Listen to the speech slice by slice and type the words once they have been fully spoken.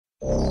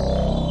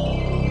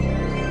Welcome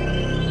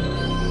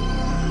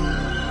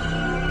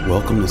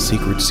to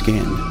Secret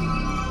Skin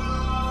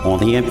on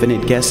the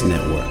Infinite Guest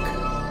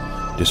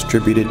Network,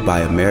 distributed by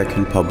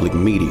American Public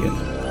Media,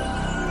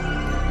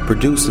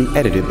 produced and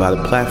edited by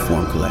the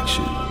Platform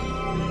Collection,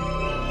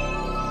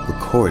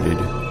 recorded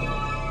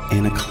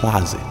in a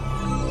closet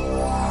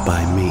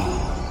by me.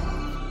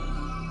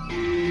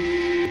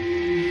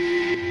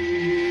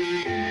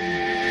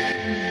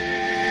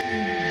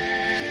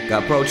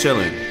 Got pro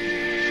chillin'.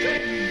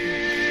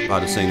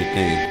 About to sing the theme.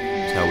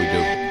 That's how we do.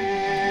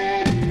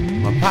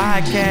 My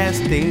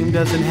podcast theme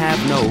doesn't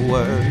have no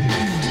words,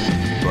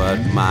 but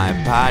my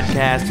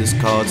podcast is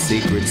called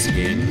Secret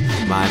Skin.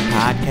 My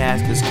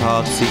podcast is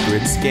called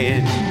Secret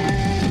Skin.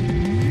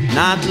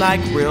 Not like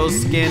real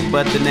skin,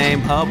 but the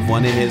name of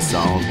one of his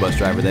songs, Bus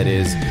Driver that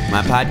is.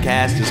 My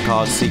podcast is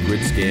called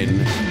Secret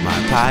Skin.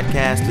 My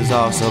podcast is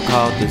also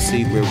called The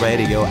Secret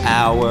Radio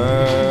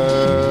Hour.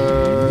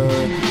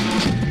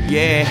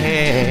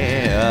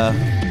 Yeah.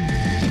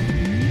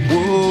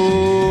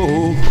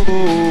 Woo.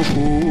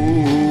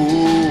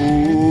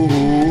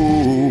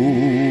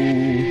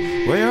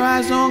 Where your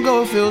eyes don't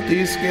go,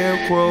 filthy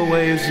scarecrow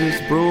waves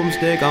his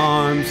broomstick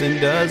arms and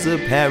does a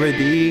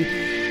parody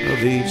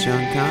of each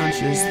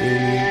unconscious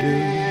thing you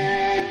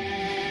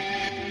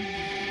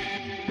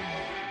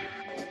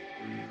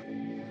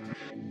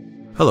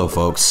do. Hello,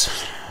 folks.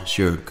 It's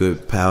your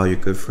good pal, your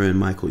good friend,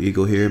 Michael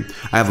Eagle here.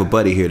 I have a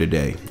buddy here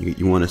today.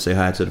 You want to say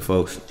hi to the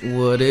folks?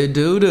 What it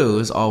do?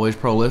 It's always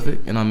prolific,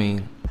 and I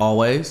mean,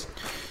 always.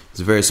 It's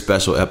a very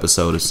special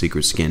episode of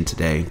Secret Skin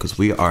today because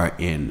we are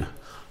in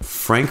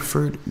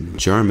Frankfurt,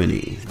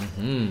 Germany,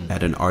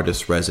 at an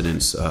artist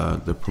residence.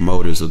 The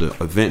promoters of the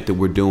event that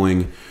we're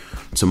doing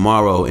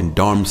tomorrow in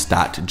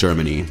Darmstadt,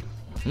 Germany.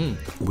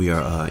 We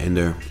are in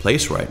their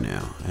place right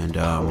now, and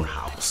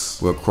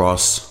Powerhouse. We're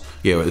across.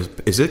 Yeah,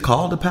 is it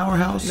called the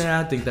Powerhouse? Nah,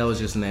 I think that was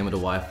just the name of the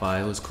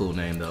Wi-Fi. It was a cool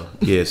name though.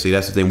 Yeah, see,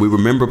 that's the thing. We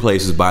remember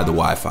places by the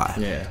Wi-Fi.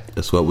 Yeah,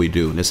 that's what we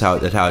do. That's how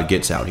it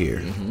gets out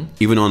here,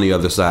 even on the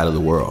other side of the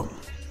world.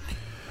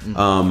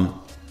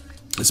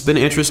 It's been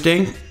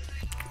interesting.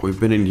 We've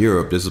been in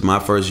Europe. This is my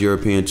first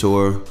European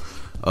tour.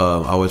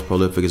 Always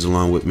Prolific is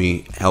along with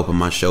me, helping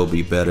my show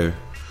be better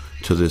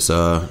to this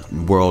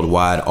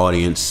worldwide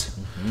audience.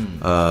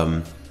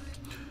 I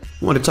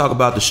want to talk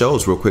about the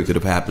shows real quick that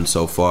have happened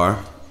so far.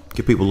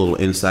 Give people a little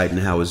insight in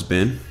how it's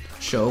been.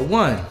 Show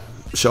one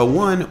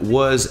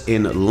was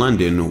in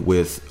London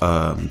with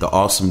the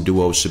awesome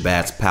duo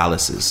Shabazz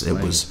Palaces. It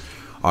was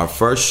our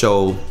first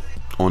show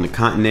on the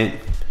continent,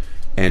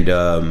 and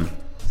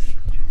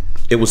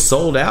it was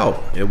sold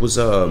out. It was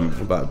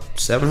about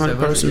 700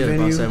 person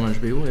venue. About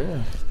 700 people,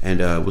 yeah.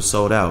 And it was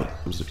sold out.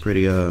 It was a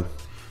pretty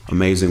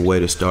amazing way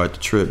to start the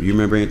trip. You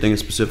remember anything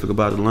specific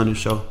about the London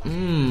show?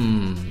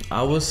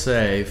 I would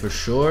say for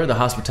sure the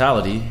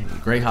hospitality,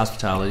 great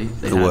hospitality.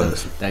 It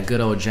was. That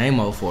good old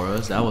JMO for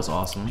us. That was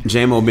awesome.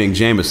 JMO being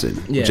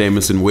Jameson. Yeah.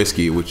 Jameson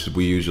whiskey, which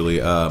we usually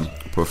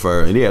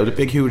prefer. And yeah, it was a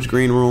big, huge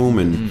green room,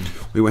 and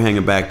we were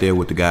hanging back there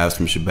with the guys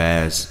from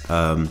Shabazz,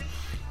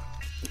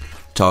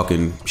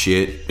 talking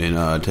shit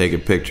and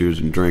taking pictures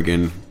and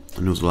drinking,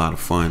 and it was a lot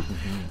of fun.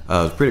 It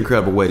was a pretty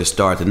incredible way to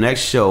start. The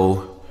next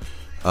show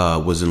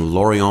was in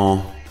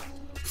Lorient,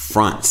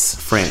 France.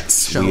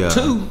 Show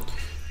two.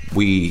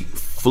 We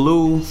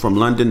flew from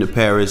London to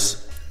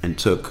Paris and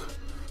took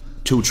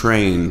 2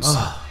 trains.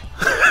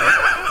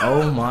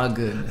 Oh my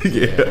goodness.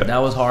 Yeah, that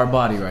was hard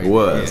body right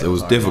there. It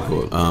was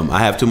difficult. I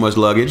have too much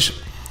luggage.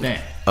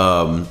 Man.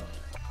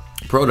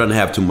 Pro doesn't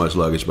have too much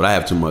luggage, but I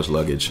have too much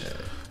luggage.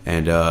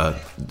 And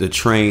the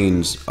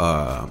trains,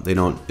 you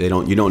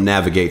don't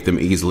navigate them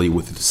easily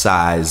with the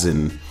size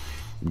and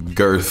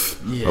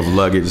girth of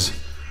luggage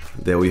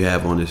that we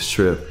have on this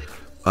trip.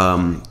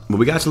 When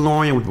we got to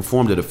Lorient, we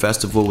performed at a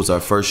festival. It was our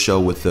first show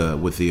with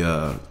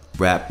the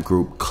rap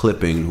group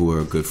Clipping, who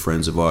are good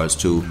friends of ours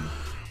too,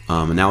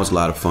 and that was a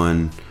lot of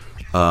fun.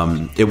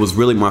 It was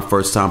really my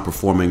first time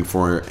performing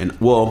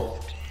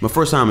my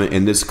first time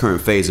in this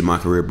current phase of my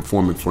career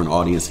performing for an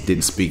audience that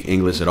didn't speak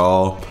English at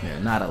all. Yeah,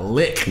 not a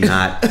lick.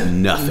 Not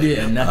nothing.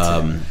 Yeah,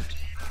 nothing.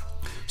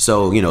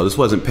 So, this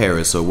wasn't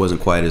Paris, so it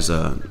wasn't quite as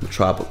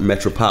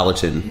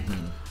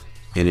metropolitan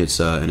in its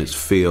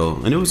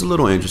feel. And it was a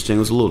little interesting. It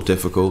was a little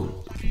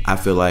difficult. I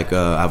feel like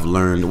I've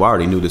learned, I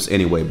already knew this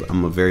anyway, but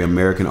I'm a very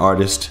American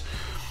artist.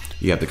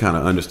 You have to kind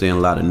of understand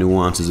a lot of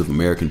nuances of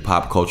American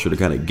pop culture to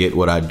kind of get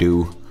what I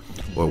do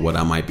or what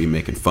I might be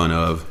making fun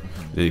of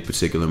at any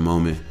particular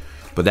moment.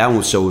 But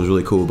that show was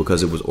really cool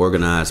because it was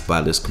organized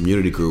by this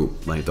community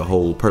group. Like, the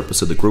whole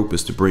purpose of the group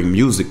is to bring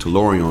music to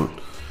Lorient.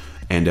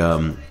 And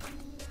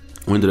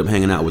we ended up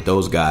hanging out with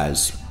those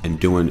guys and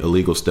doing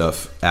illegal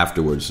stuff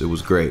afterwards. It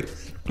was great.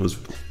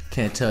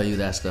 Can't tell you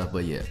that stuff,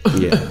 but yeah.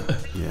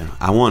 Yeah.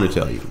 I want to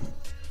tell you.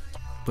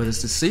 But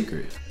it's the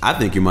secret. I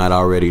think you might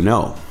already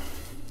know.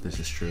 this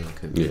is true. It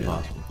could be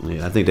possible.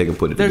 Yeah, I think they can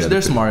put it together.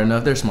 They're smart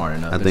enough. They're smart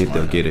enough. I think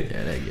they'll get it.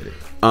 Yeah, they get it.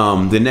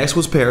 The next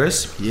was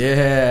Paris.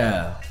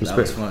 Yeah, that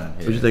was fun. Yeah.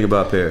 What'd you think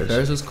about Paris?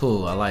 Paris was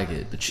cool. I like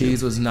it. The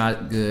cheese was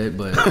not good,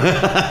 but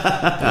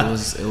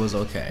it was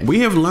okay. We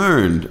have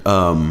learned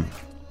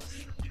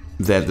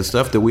that the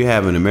stuff that we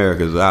have in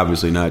America is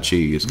obviously not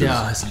cheese.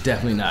 Yeah, it's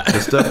definitely not.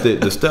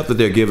 the stuff that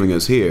they're giving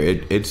us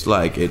here, it's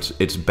like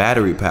it's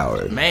battery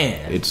powered.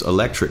 Man, it's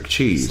electric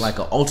cheese. It's like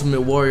an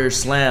Ultimate Warrior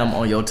slam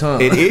on your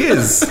tongue. It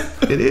is.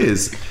 It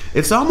is.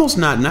 It's almost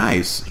not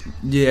nice.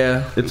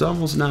 Yeah. It's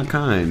almost not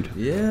kind.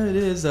 Yeah, it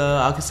is.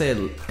 I could say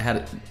it had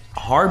a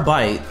hard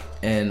bite,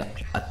 and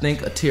I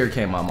think a tear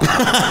came out my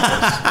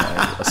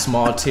mouth. Like a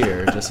small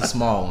tear, just a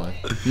small one.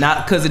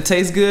 Not because it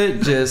tastes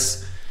good,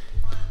 just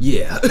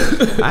yeah.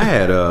 I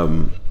had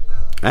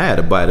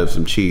a bite of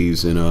some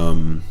cheese in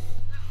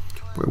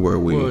where were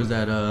we? What was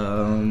that?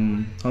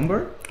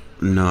 Hamburg?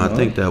 No, I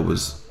think that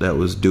was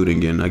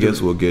Dudingen. I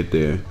guess we'll get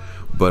there,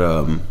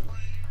 but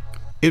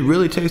it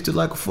really tasted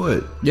like a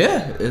foot.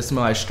 Yeah, it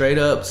smelled like straight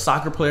up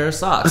soccer player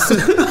socks.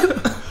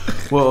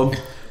 Well,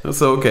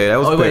 that's okay. That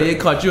was. Oh wait, it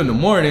caught you in the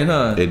morning,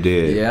 huh? It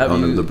did. Yeah,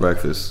 on the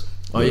breakfast.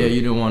 Oh yeah,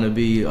 you didn't want to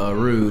be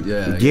rude.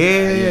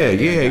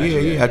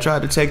 Yeah. I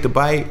tried to take the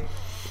bite,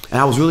 and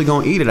I was really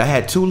gonna eat it. I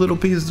had 2 little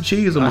pieces of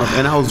cheese on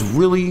and I was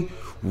really,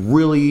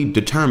 really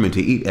determined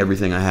to eat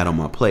everything I had on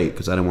my plate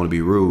because I didn't want to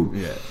be rude.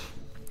 Yeah.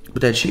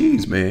 But that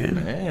cheese, man.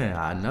 Man,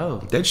 I know.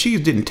 That cheese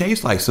didn't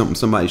taste like something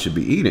somebody should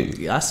be eating.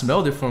 Yeah, I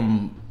smelled it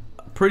from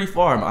pretty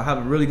far. I have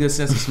a really good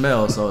sense of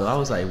smell, so I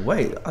was like,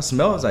 wait, I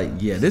was like,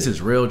 yeah, this is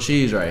real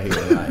cheese right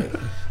here. Like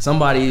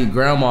somebody,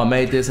 grandma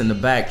made this in the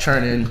back,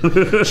 churning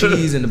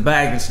cheese in the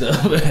back and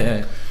stuff.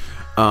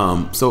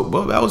 So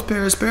that was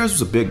Paris. Paris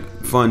was a big,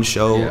 fun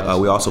show. Yeah,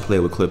 we also played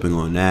with clipping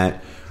on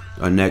that.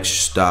 Our next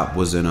stop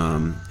was in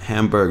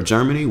Hamburg,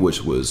 Germany,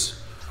 which was...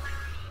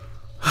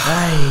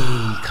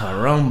 Ay,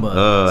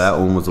 caramba. That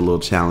one was a little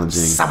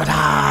challenging.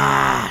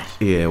 Sabotage.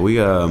 Yeah, we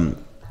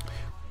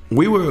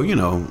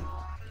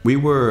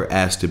were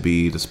asked to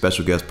be the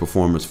special guest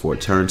performers for a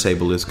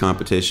turntablist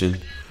competition.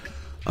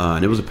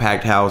 And it was a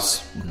packed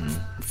house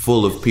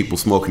full of people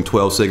smoking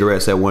 12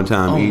 cigarettes at one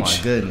time each. Oh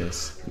my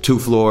goodness. 2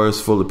 floors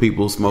full of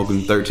people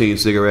smoking 13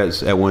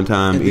 cigarettes at one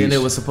time and each. then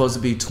it was supposed to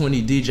be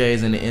 20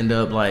 DJs and it ended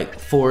up like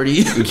 40.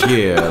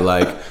 Yeah,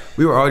 like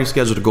we were already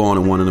scheduled to go on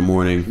at 1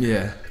 a.m.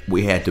 Yeah.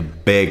 We had to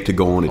beg to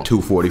go on at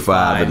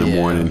 2:45 in the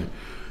morning.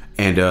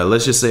 And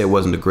let's just say it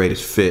wasn't the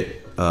greatest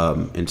fit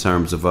in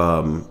terms of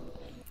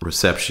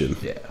reception.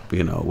 Yeah.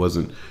 It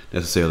wasn't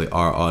necessarily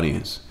our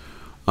audience.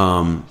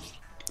 What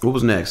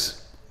was next?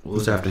 What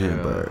was after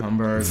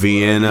Hamburg?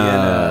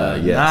 Vienna.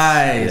 Yes.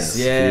 Nice.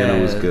 Yeah.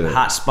 Vienna was good.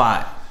 Hot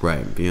spot.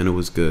 Right. Vienna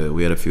was good.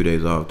 We had a few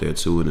days off there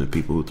too, and the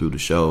people who threw the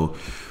show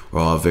were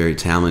all very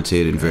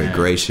talented and very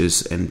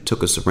gracious and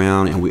took us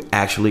around, and we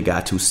actually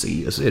got to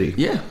see a city.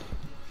 Yeah.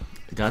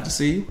 Got to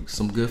see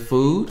some good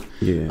food.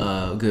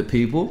 Yeah. Good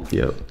people.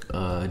 Yep.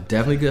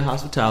 Definitely good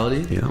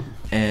hospitality. Yeah.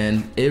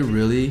 And it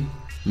really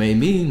made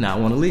me not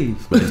want to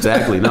leave.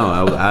 Exactly. No,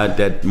 I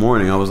that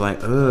morning I was like,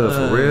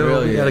 for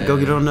real? We gotta go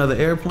get on another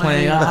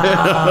airplane.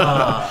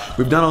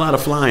 We've done a lot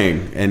of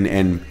flying,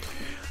 and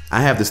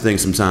I have this thing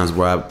sometimes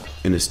where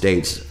in the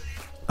States,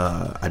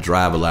 I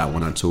drive a lot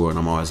when I tour, and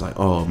I'm always like,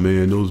 oh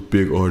man, those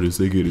big artists,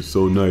 they get it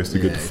so nice to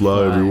get to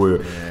fly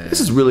everywhere. Yeah. This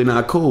is really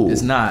not cool.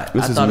 It's not.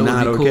 This I is thought it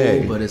not would be okay.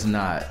 cool, but it's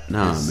not.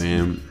 Nah,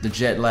 man. The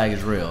jet lag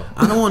is real.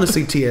 I don't want to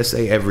see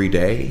TSA every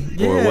day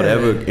or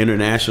whatever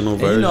international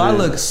version. And I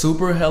look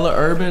super hella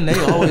urban. They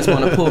always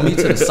want to pull me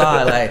to the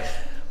side like,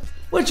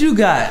 what you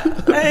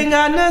got? I ain't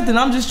got nothing.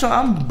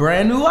 I'm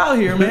brand new out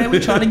here, man. We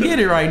trying to get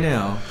it right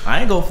now.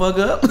 I ain't gonna fuck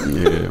up.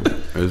 Yeah,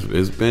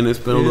 it's been a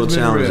little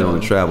challenging on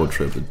the travel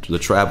trip. The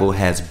travel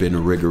has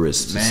been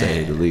rigorous, to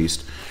say the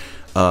least.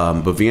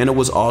 But Vienna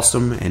was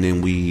awesome, and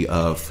then we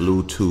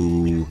flew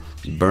to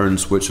Bern,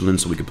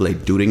 Switzerland, so we could play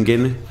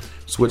Dudingen,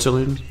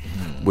 Switzerland,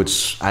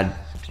 which I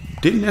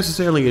didn't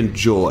necessarily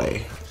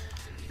enjoy.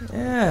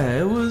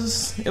 Yeah, it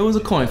was a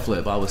coin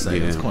flip, I would say.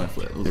 It was a coin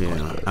flip. It was a coin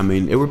flip. I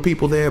mean, there were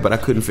people there, but I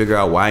couldn't figure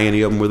out why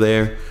any of them were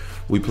there.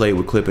 We played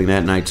with Clipping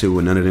that night too,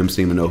 and none of them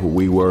seemed to know who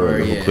we were or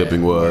who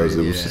Clipping was.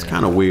 It was just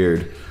kind of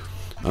weird.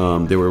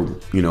 There were,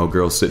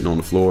 girls sitting on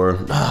the floor.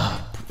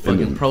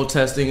 Fucking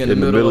protesting in the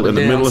middle of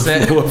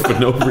the floor for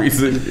no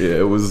reason. Yeah,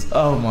 it was.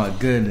 Oh my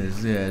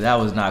goodness! Yeah, that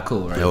was not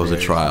cool. Right, that was a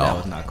trial. That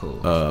was not cool.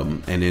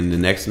 And then the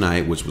next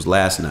night, which was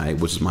last night,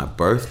 which is my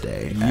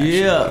birthday,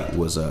 actually,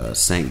 was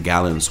St.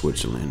 Gallen,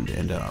 Switzerland,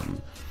 and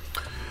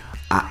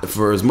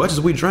for as much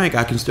as we drank,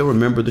 I can still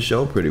remember the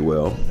show pretty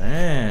well.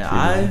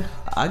 Man,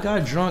 I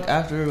got drunk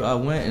after I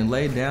went and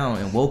laid down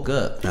and woke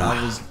up.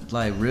 I was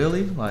like,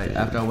 really? Like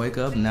after I wake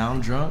up, now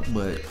I'm drunk,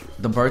 but.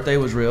 The birthday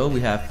was real. We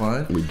had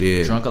fun. We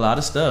did. Drunk a lot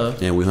of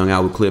stuff. And we hung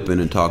out with Clippin'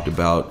 and talked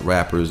about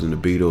rappers and the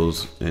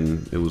Beatles,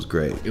 and it was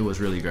great. It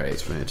was really great.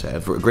 It's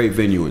fantastic. A great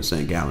venue in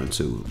St. Gallen,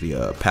 too.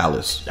 The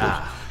Palace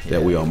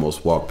that we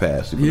almost walked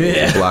past. A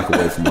block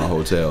away from our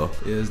hotel.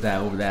 It was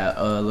that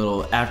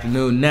little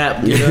afternoon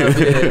nap. Get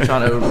up,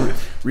 trying to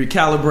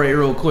recalibrate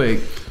real quick.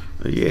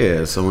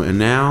 Yeah. So and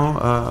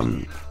now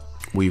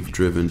we've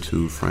driven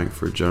to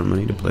Frankfurt,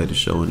 Germany, to play the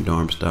show in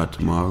Darmstadt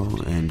tomorrow,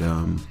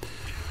 and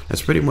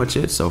that's pretty much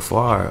it so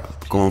far.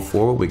 Going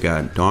forward, we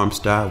got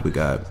Darmstadt, we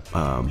got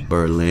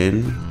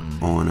Berlin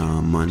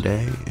on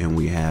Monday, and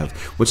we have,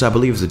 which I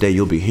believe is the day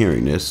you'll be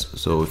hearing this.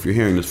 So if you're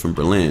hearing this from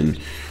Berlin,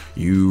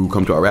 you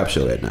come to our rap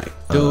show that night.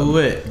 Do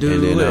it.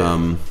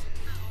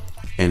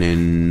 And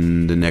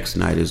then the next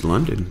night is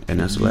London, and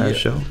that's the last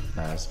show.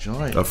 Last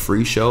joint. A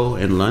free show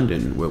in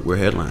London. We're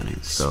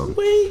headlining. So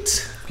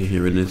sweet. If you're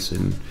hearing this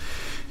and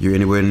you're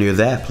anywhere near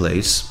that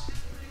place,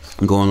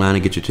 go online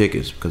and get your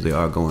tickets because they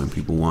are going.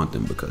 People want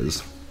them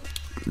because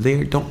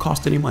they don't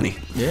cost any money.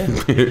 Yeah.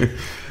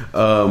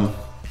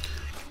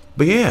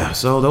 But yeah,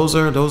 so those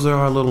are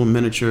our little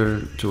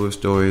miniature tour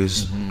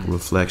stories,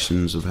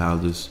 reflections of how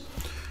this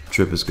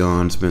trip has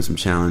gone. It's been some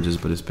challenges,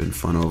 but it's been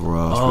fun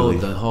overall. It's really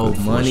the whole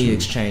money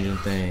exchanging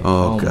thing.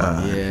 Oh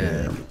God,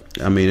 yeah.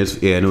 I mean,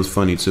 and it was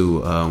funny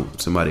too.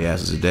 Somebody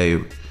asked us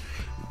today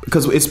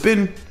because it's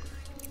been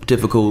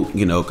difficult,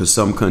 because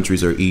some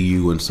countries are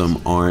EU and some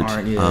aren't.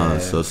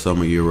 So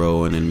some are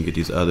Euro, and then you get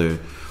these other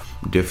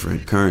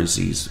different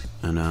currencies.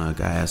 And a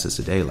guy asked us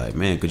today, like,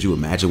 man, could you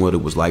imagine what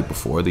it was like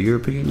before the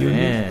European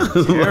Union?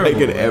 Like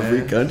in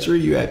every country,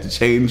 you had to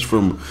change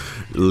from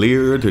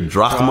lira to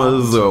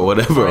drachmas or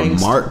whatever,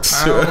 francs,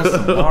 marks.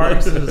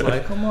 Marks. It was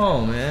like, come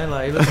on, man,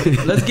 like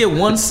let's get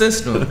one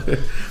system.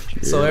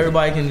 So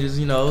everybody can just,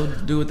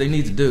 do what they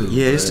need to do.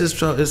 Yeah, it's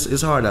just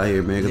it's hard out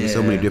here, man, because there's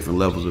so many different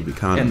levels of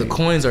economy. And the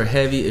coins are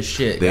heavy as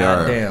shit. They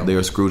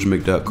are Scrooge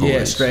McDuck coins.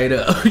 Yeah, straight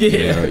up.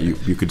 Yeah.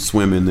 You could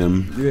swim in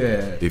them.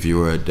 Yeah. If you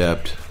were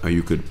adept, or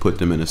you could put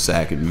them in a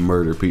sack and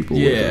murder people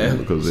with them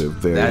because they're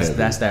very heavy.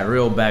 That's that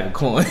real bag of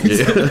coins.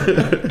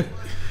 Yeah.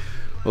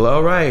 Well,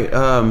 all right.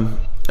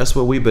 That's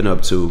what we've been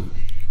up to.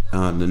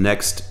 The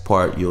next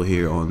part you'll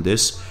hear on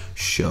this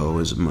show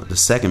is the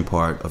second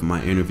part of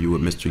my interview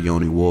with Mr.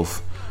 Yoni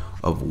Wolf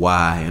of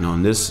Why, and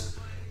on this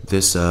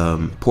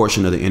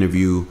portion of the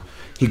interview,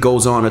 he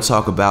goes on to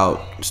talk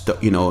about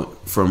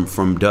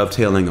from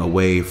dovetailing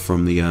away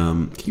from the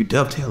can you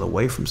dovetail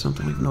away from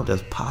something? I don't even know if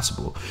that's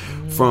possible.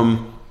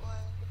 From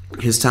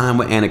his time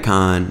with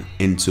Anacon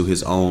into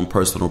his own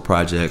personal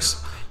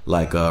projects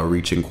like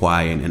Reaching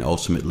Quiet and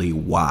ultimately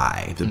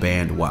Why, the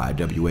band Why,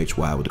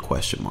 WHY with a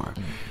question mark,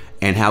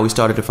 and how he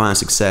started to find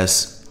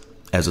success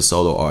as a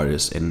solo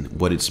artist and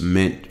what it's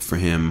meant for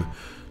him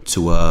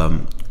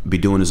to be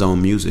doing his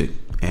own music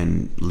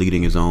and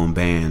leading his own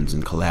bands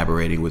and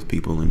collaborating with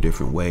people in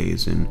different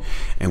ways, and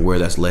where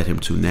that's led him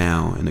to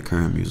now in the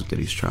current music that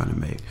he's trying to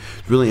make.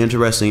 Really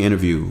interesting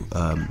interview.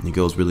 He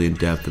goes really in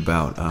depth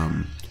about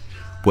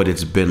what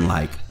it's been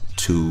like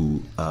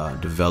to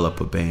develop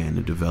a band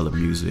and develop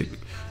music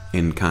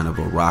in kind of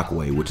a rock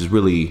way, which is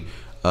really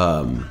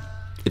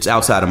it's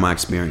outside of my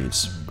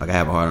experience. Like, I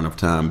have a hard enough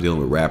time dealing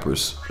with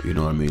rappers, you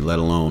know what I mean, let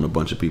alone a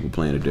bunch of people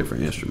playing a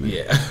different instrument.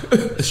 Yeah.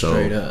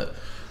 Straight up.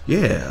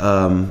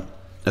 Yeah,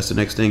 that's the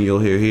next thing you'll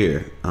hear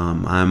here.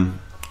 I'm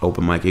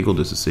Open Mike Eagle.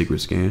 This is Secret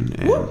Skin.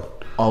 And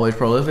always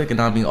prolific,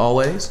 and I mean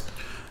always.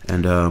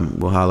 And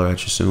we'll holler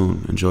at you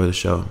soon. Enjoy the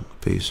show.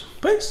 Peace.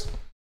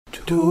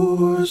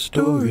 Tour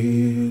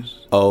stories.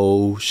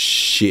 Oh,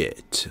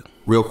 shit.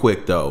 Real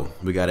quick, though,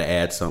 we got to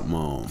add something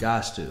on.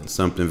 Gosh to.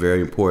 Something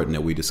very important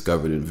that we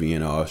discovered in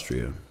Vienna,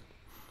 Austria.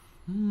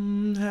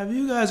 Have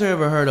you guys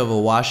ever heard of a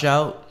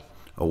washout?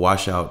 A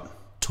washout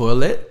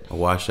toilet? A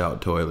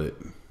washout toilet.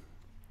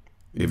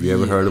 Have you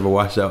ever heard of a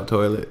washout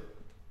toilet?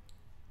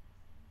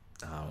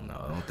 I don't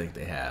know. I don't think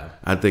they have.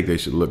 I think they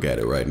should look at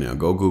it right now.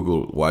 Go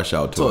Google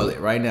washout toilet.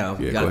 Right now.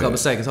 Yeah, got a couple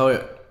seconds. Hold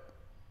it.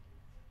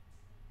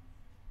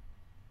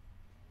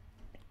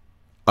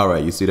 All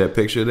right, you see that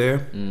picture there?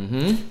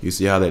 Mm-hmm. You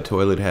see how that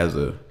toilet has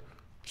a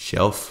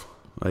shelf,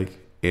 like,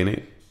 in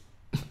it?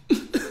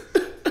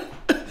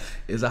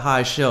 It's a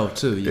high shelf,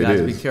 too. You got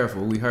to be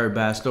careful. We heard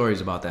bad stories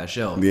about that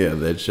shelf. Yeah,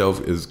 that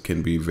shelf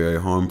can be very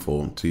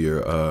harmful to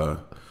your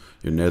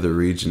nether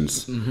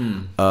regions.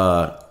 Mm-hmm.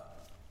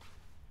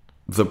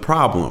 The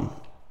problem,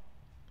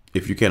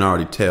 if you can't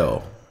already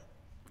tell,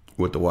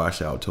 with the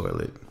washout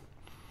toilet,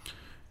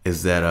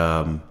 is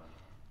that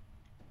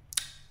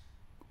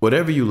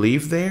whatever you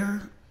leave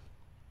there,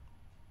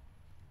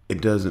 it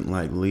doesn't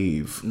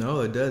leave. No,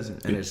 it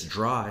doesn't, and it's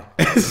dry.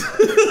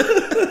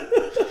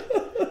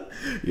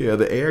 Yeah,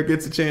 the air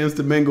gets a chance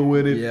to mingle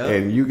with it,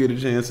 and you get a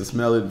chance to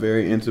smell it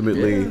very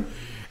intimately. Yeah.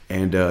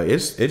 And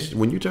it's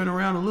when you turn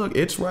around and look,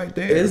 it's right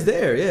there. It's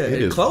there, yeah.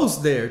 It's close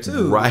there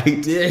too.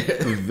 Right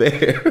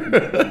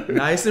there.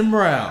 Nice and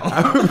brown.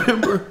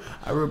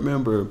 I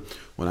remember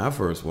when I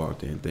first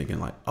walked in thinking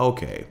like,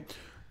 okay,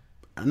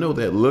 I know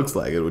that looks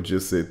like it would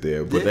just sit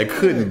there, but that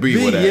couldn't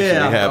be what actually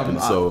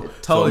happened. So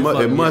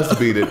it must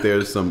be that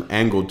there's some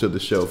angle to the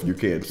shelf you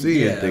can't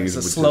see, and things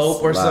would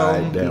slope or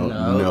something. Down.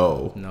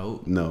 No.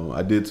 No.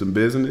 I did some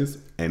business,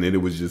 and then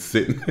it was just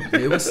sitting.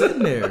 It was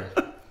sitting there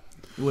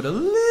with a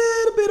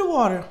little bit of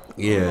water.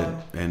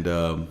 Yeah, and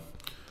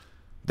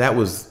that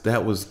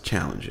was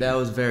challenging. That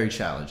was very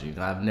challenging.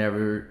 I've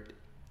never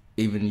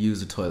even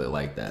use a toilet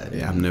like that.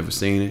 Yeah, I've never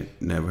seen it,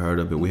 never heard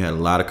of it. We had a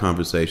lot of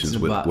conversations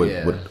with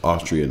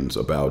Austrians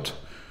about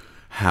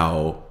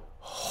how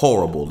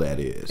horrible that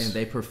is, and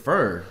they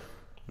prefer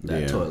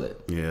that toilet.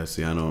 Yeah,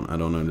 see, I don't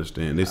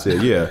understand. They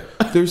said,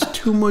 there's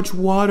too much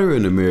water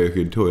in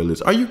American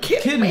toilets. Are you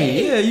kidding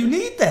me? Yeah, you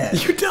need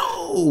that. You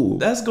do.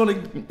 That's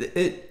gonna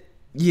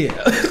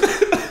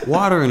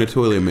Water in a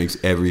toilet makes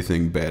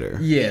everything better.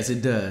 Yes,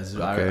 it does.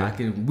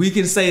 Okay. We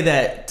can say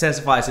that,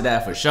 testify to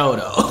that for sure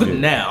though. Yeah.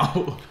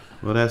 Now.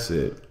 Well, that's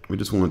it. We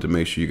just wanted to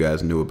make sure you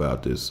guys knew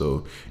about this.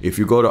 So if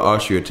you go to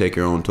Austria, take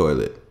your own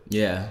toilet.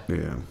 Yeah.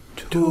 Yeah.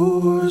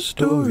 Tour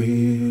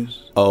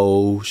stories.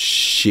 Oh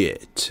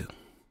shit.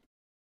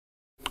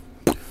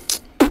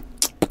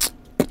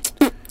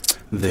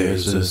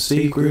 There's a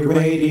secret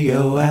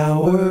radio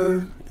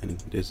hour. And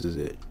this is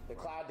it.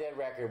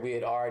 We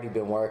had already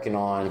been working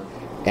on,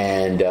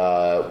 and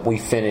we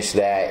finished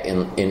that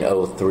in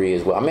 2003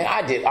 as well. I mean,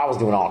 I was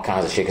doing all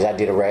kinds of shit, because I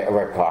did a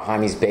record called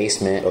Jaime's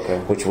Basement,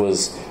 which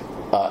was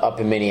up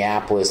in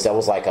Minneapolis. That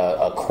was like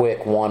a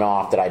quick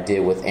one-off that I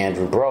did with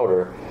Andrew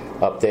Broder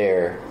up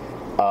there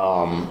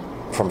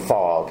from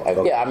Fog.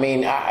 I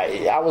mean,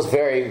 I was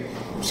very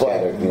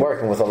scattered,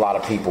 working with a lot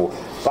of people.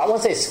 But I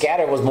wouldn't say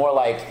scattered, was more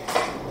like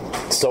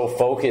so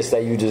focused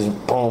that you just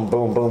boom,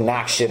 boom, boom,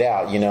 knock shit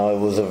out. You know, it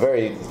was a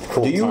very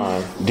cool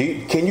time.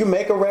 Can you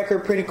make a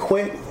record pretty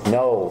quick?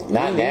 No,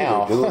 not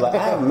now. Dude. Like,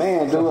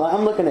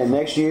 I'm looking at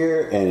next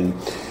year, and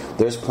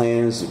there's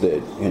plans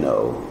that, you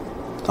know,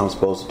 I'm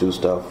supposed to do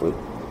stuff with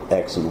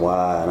X and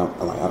Y, and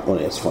I'm like, well,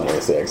 it's funny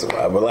to say X and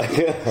Y, but like,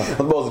 I'm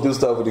supposed to do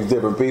stuff with these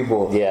different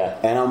people. Yeah.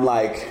 And I'm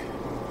like,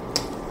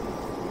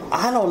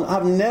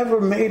 I've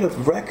never made a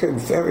record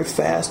very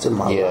fast in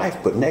my life,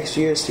 but next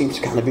year seems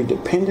to kind of be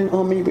dependent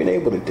on me being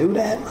able to do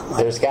that.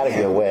 Like, there's got to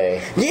be a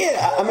way.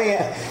 Yeah, I mean,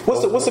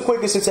 what's the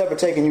quickest it's ever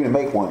taken you to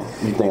make one?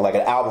 You think, like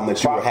an album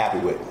that you were happy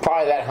with?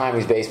 Probably that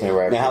Jaime's Basement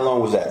record. Now, how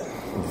long was that?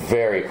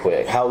 Very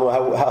quick.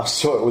 How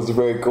short was it?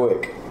 Very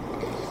quick.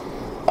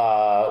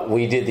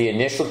 We did the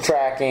initial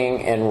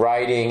tracking and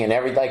writing and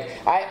everything.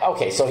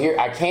 So here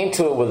I came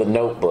to it with a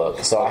notebook,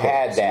 so I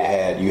had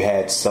that. You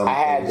had some. I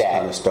had that.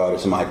 Kind of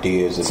started some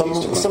ideas.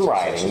 Some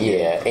writing.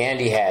 Yeah,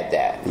 Andy had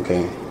that.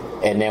 Okay.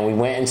 And then we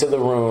went into the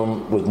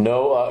room with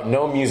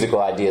no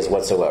musical ideas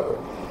whatsoever.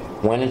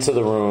 Went into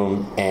the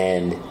room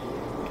and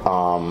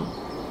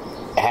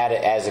had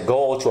it as a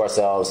goal to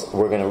ourselves.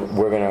 We're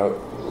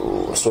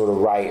gonna sort of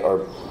write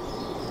or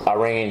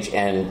arrange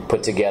and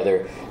put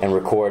together and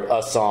record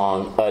a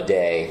song a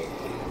day.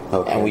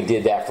 Okay. And we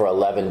did that for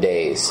 11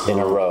 days in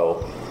a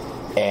row,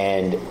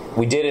 and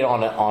we did it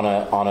on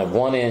a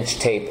 1-inch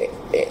tape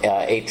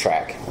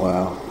 8-track.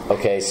 Wow.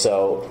 Okay,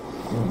 so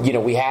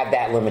we had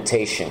that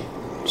limitation.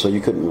 So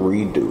you couldn't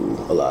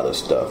redo a lot of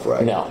stuff,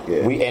 right? No. Yeah.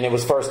 And it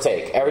was first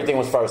take. Everything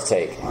was first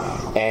take.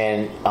 Wow.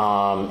 And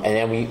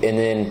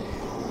then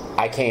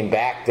I came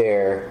back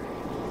there,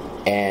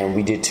 and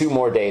we did 2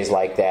 more days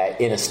like that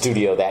in a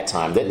studio that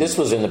time. This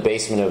was in the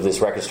basement of this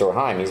record store,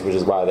 Jaime's, which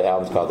is why the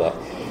album's called that.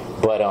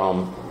 But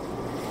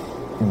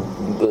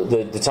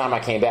the time I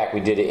came back, we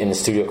did it in the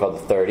studio called The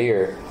Third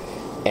Ear,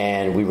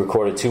 and we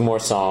recorded 2 more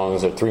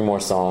songs or 3 more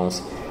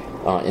songs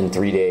in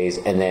 3 days,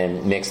 and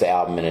then mixed the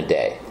album in a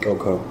day.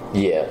 Okay.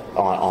 Yeah,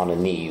 on a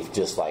Neve,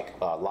 just like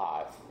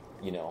live,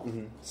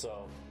 Mm-hmm.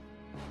 So.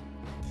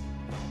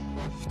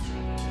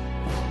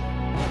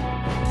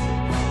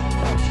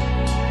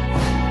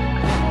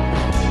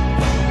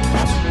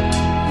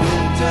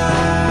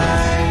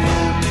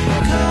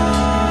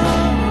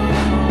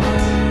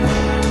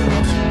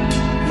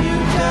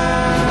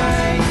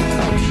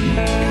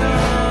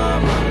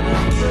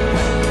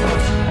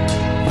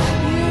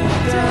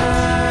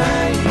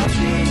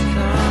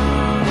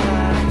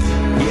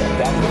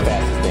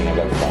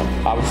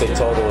 I would say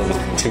total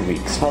is 2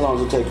 weeks. How long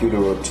does it take you to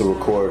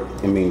record?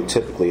 I mean,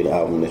 typically an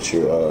album that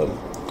you're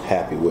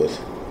happy with.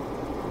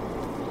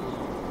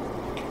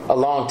 A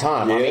long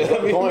time. Yeah.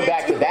 I mean, going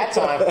back to that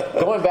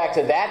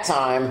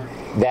time,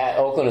 that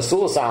Oakland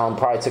Azul Asylum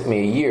probably took me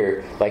a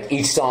year. Like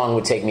each song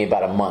would take me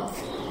about a month.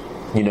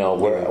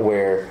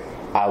 Where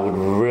I would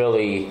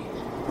really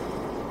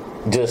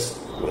just.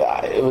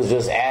 It was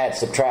just add,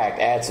 subtract,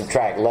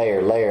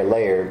 layer,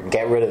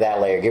 get rid of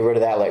that layer, get rid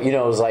of that layer.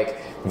 It was like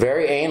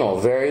very anal,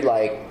 very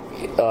like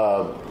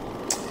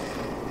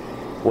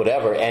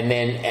whatever. And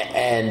then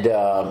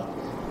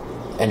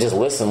and just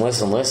listen.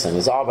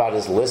 It's all about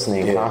just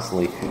listening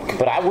constantly.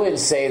 But I wouldn't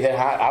say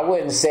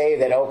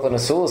that Oakland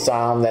Azul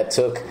Asylum that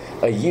took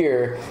a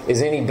year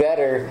is any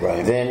better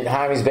than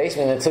Jaime's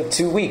Basement that took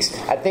 2 weeks.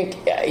 I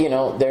think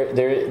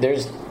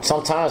there's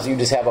sometimes you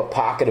just have a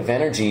pocket of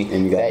energy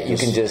that you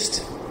can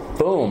just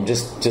boom,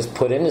 just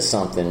put into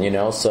something.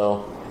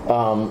 So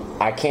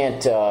I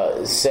can't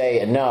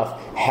say enough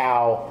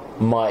how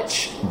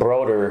much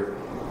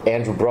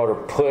Andrew Broder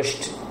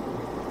pushed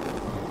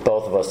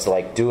both of us to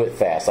like do it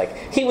fast. Like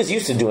he was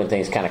used to doing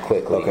things kind of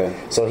quickly,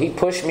 so he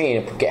pushed me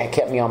and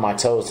kept me on my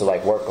toes to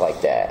like work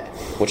like that,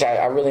 which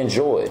I really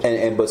enjoyed.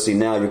 And but see,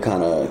 now you're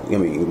kind of, I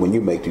mean, when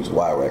you make these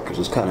Y records,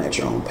 it's kind of at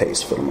your own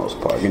pace for the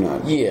most part. You're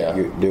not,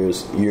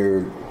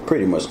 you're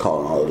pretty much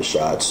calling all of the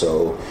shots.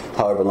 So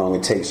however long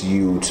it takes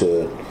you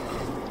to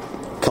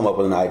come up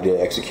with an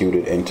idea, execute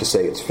it, and to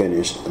say it's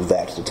finished,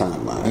 that's the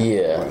timeline.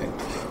 Yeah.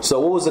 Right. So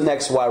what was the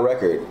next Y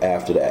record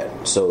after that?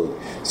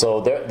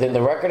 Then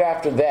the record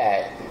after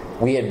that,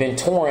 we had been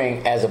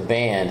touring as a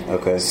band.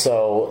 Okay.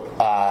 So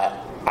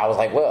I was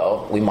like,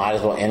 well, we might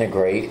as well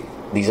integrate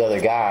these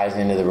other guys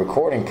into the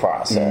recording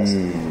process.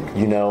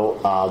 You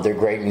know, they're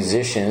great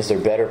musicians. They're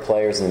better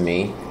players than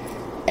me.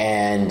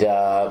 And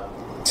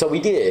so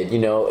we did. You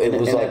know, it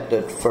was like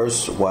that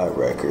first Y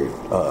record.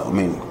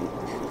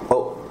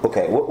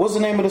 Okay. What was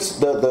the name of this?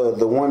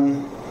 The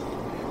one?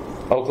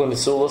 Oakland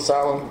Soul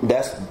Asylum.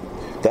 That's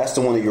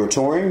the one that you were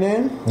touring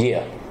then?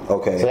 Yeah.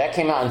 Okay. So that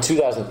came out in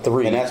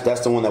 2003. And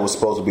that's the one that was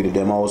supposed to be the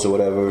demos or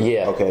whatever?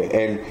 Yeah.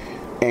 Okay.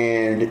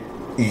 And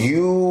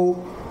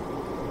you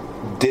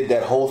did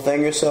that whole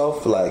thing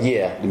yourself? Like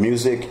the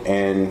music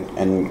and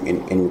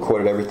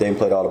recorded everything,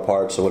 played all the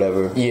parts or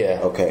whatever? Yeah.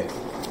 Okay.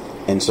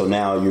 And so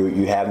now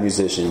you have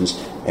musicians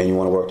and you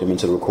want to work them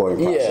into the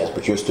recording process,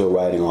 but you're still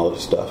writing all of the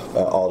stuff,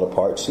 all the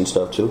parts and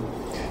stuff too?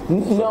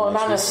 No,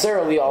 not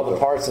necessarily all the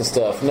parts and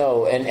stuff.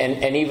 No,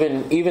 and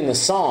even the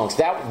songs.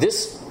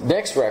 This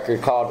next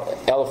record called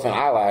Elephant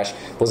Eyelash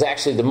was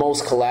actually the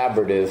most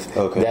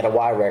collaborative that a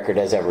Y record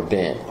has ever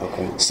been.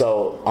 Okay.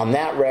 So on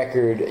that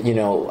record, you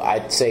know,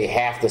 I'd say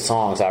half the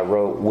songs I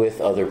wrote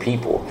with other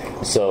people.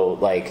 So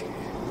like,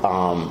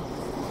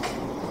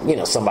 you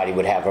know, somebody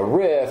would have a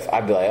riff.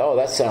 I'd be like, oh,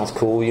 that sounds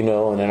cool, you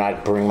know, and then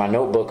I'd bring my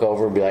notebook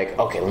over and be like,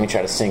 okay, let me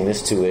try to sing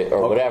this to it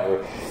or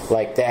whatever,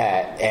 like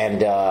that.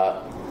 And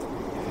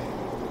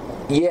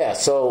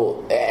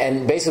so,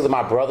 and basically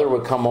my brother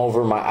would come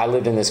over. I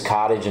lived in this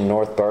cottage in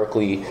North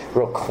Berkeley,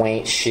 real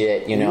quaint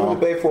shit, you know. You were in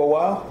the Bay for a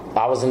while?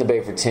 I was in the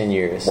Bay for 10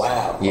 years.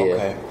 Wow. Yeah.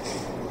 Okay.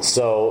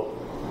 So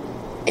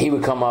he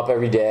would come up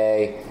every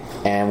day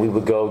and we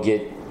would go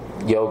get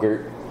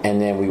yogurt and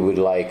then we would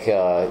like,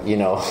 you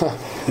know,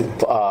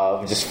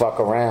 just fuck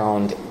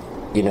around,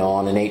 you know,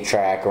 on an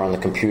 8-track or on the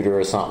computer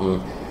or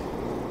something.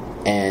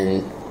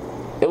 And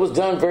it was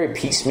done very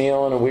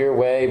piecemeal in a weird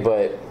way,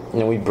 but you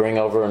know, we'd bring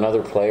over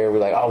another player. We're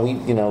like, oh,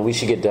 we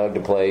should get Doug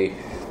to play,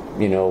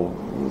 you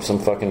know, some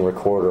fucking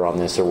recorder on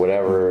this or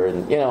whatever.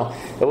 And you know,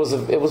 it was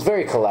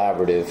very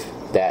collaborative,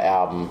 that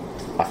album,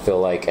 I feel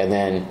like. And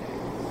then,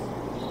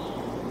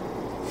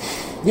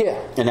 yeah.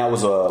 And that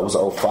was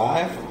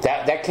 05?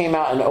 That came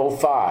out in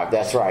 05.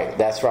 That's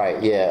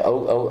right. Yeah.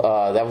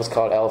 That was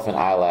called Elephant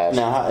Eyelash.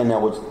 Now, and that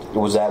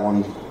was that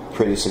one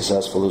pretty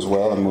successful as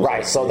well?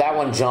 Right. So that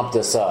one jumped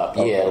us up.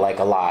 Okay. Yeah, like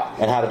a lot.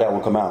 And how did that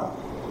one come out?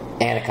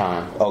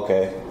 Anacon.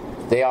 Okay.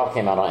 They all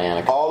came out on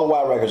Anacon. All the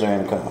Y records are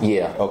Anacon?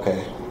 Yeah.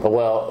 Okay.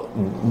 Well,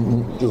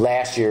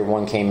 last year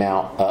one came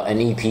out,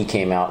 an EP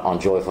came out on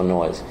Joyful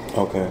Noise.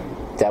 Okay.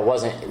 That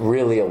wasn't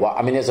really a Y.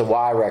 I mean, it's a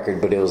Y record,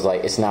 but it was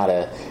like, it's not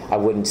I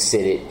wouldn't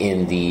sit it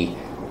in the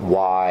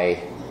Y.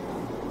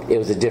 It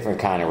was a different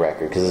kind of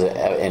record because it's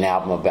an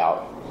album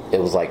about, it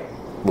was like,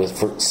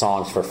 with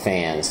songs for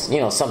fans.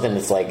 You know, something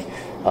that's like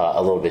a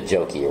little bit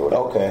jokey or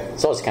whatever. Okay.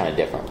 So it's kind of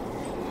different.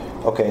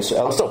 Okay,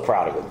 so I'm still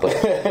proud of it, but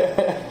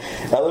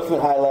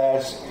Elephant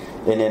Eyelash,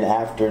 and then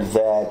after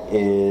that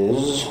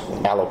is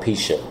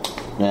Alopecia.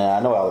 Yeah, I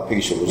know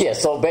Alopecia was. Yeah,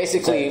 so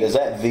basically, is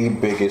that the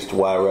biggest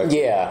Y record?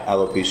 Yeah,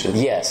 Alopecia.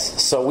 Yes.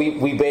 So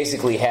we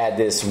basically had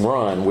this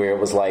run where it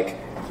was like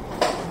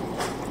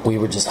we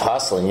were just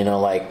hustling, you know,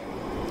 like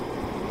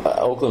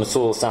Oakland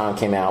Soul Asylum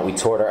came out, we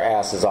toured our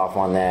asses off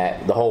on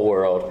that, the whole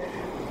world.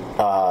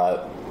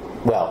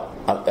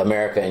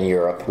 America and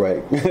Europe,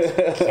 right?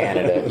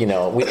 Canada, you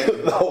know,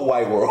 the whole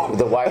white world.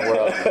 The white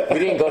world. We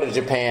didn't go to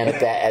Japan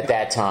at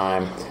that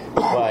time,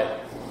 but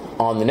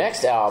on the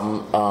next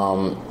album,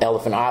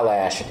 Elephant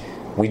Eyelash,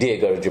 we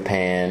did go to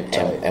Japan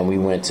and we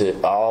went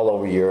to all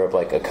over Europe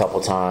like a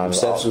couple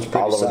times, all over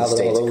the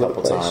States a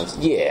couple times.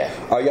 Yeah.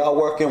 Are y'all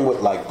working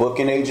with like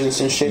booking agents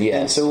and shit?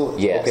 Yes. Too?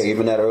 Yes. Okay,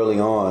 even that early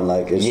on,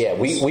 like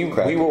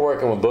we were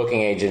working with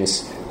booking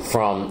agents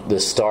from the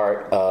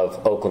start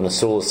of Oakland the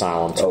Soul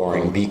Asylum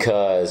touring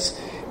because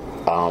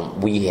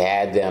we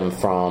had them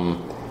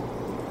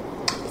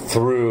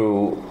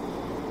through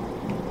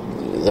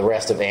the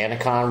rest of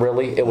Anacon.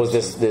 Really, it was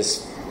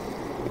this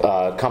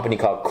company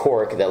called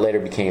Cork that later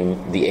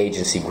became the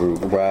agency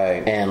group,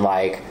 right? And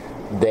like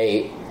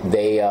they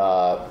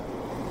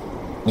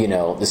you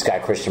know, this guy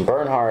Christian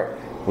Bernhardt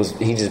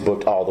he just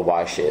booked all the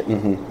Y shit.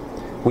 Mm-hmm.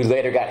 We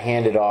later got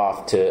handed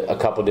off to a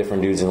couple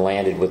different dudes and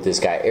landed with this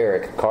guy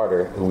Eric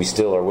Carter, who we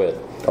still are with.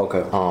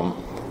 Okay.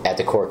 At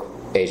the Cork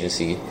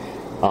agency,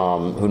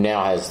 who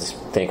now has this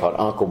thing called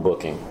Uncle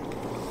Booking.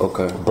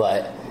 Okay.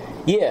 But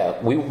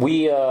yeah,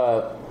 we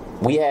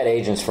had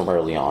agents from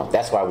early on.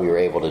 That's why we were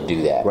able to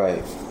do that.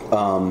 Right.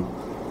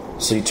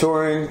 So you're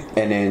touring,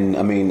 and then,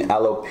 I mean,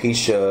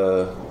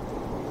 Alopecia,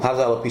 how does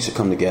Alopecia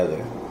come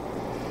together?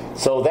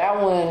 So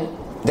that one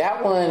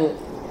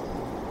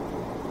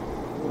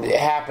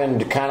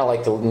happened kind of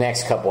like the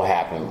next couple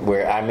happened,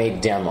 where I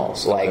made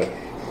demos. Like,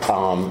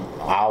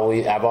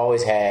 I've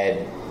always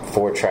had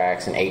 4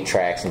 tracks and 8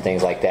 tracks and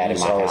things like that in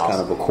my house. Always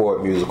kind of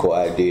record musical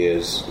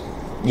ideas.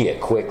 Yeah,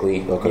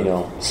 quickly. Okay. You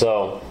know,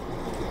 so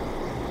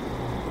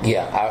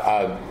yeah,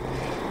 I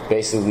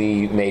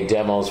basically made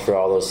demos for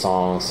all those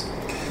songs.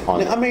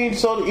 I mean,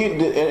 so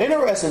the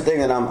interesting thing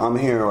that I'm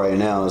hearing right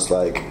now is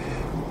like,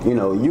 you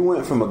know, you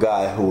went from a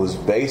guy who was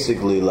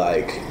basically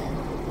like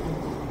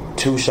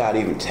too shy to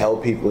even tell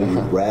people you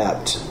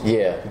rapped.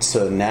 Yeah.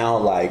 To now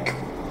like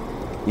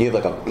you have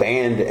like a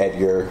band at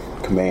your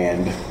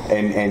command,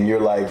 and you're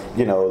like,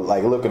 you know,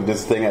 like, look at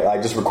this thing.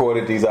 I just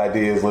recorded these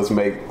ideas. Let's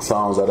make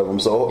songs out of them.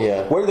 So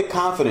yeah. Where did the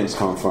confidence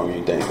come from?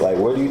 You think? Like,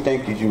 where do you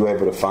think you were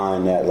able to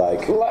find that?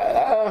 Like,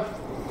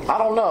 I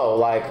don't know.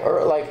 Like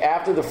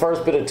after the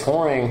first bit of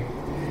touring,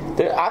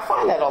 I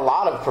find that a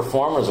lot of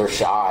performers are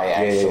shy.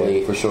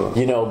 Actually, yeah, for sure.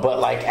 You know, but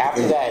like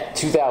after that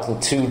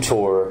 2002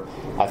 tour,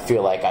 I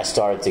feel like I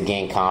started to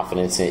gain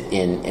confidence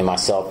in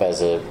myself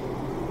as a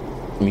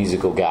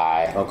musical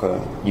guy. Okay.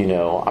 You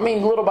know, I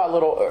mean, little by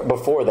little.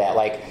 Before that,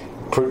 like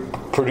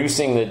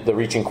producing the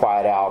Reaching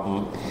Quiet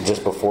album,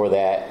 just before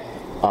that,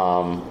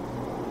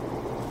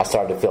 I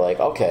started to feel like,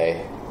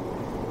 okay,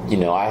 you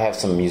know, I have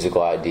some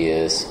musical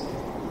ideas,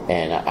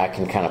 and I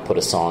can kind of put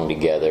a song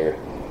together.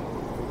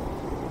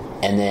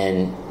 And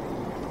then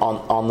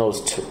on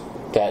those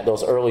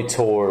early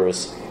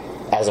tours,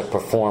 as a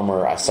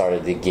performer, I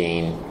started to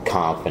gain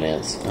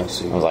confidence. I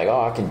see. I was like,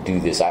 oh, I can do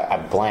this. I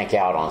blank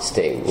out on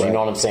stage. Right. You know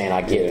what I'm saying?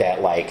 I get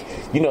that, like,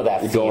 you know,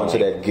 that feeling. You go into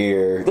that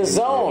gear. The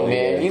zone,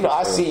 man. Yeah, you know,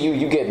 I see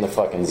you get in the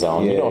fucking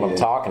zone. You know what I'm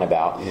talking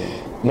about. Yeah.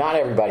 Not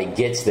everybody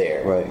gets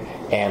there. Right.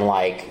 And,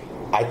 like,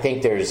 I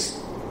think there's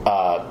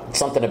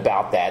something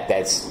about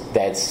that's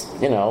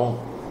you know,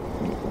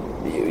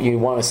 you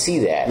want to see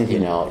that, you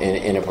know,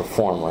 in a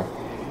performer.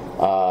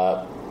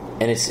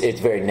 And it's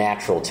very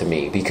natural to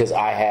me because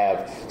I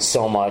have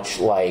so much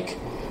like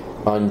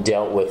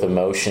undealt with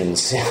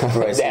emotions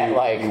right, that so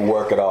like you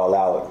work it all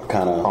out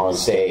kind of on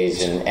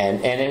stage and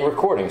in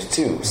recordings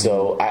too.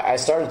 So I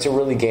started to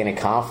really gain a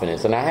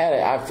confidence, and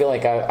I feel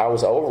like I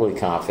was overly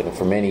confident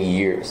for many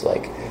years.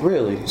 Like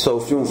really, so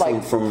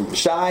from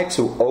shy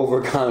to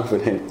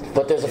overconfident.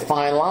 But there's a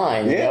fine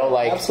line, you know.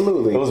 Like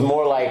absolutely, it was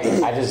more like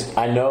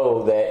I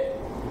know that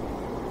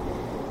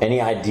any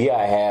idea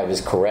I have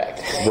is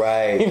correct.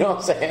 Right. You know what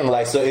I'm saying?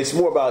 Like, so it's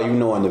more about you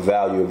knowing the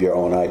value of your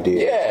own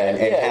idea. Yeah. And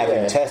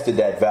having tested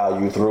that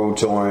value through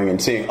touring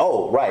and seeing,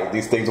 oh, right,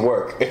 these things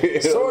work.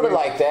 Sort of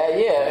like that,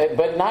 yeah.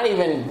 But not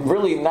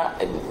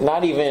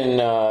even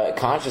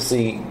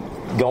consciously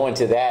going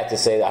to that to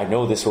say, I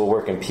know this will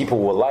work and people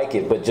will like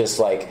it, but just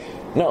like,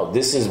 no,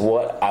 this is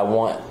what I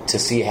want to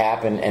see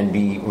happen and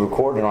be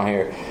recorded on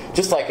here.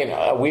 Just like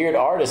a weird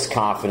artist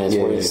confidence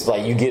where it's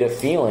like you get a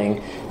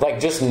feeling,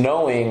 like just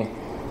knowing,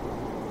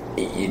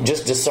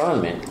 just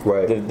discernment,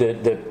 right?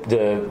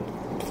 The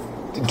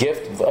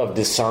gift of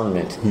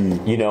discernment,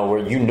 you know, where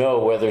you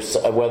know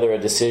whether a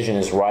decision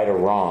is right or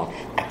wrong.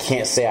 I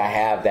can't say I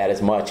have that as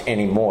much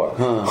anymore.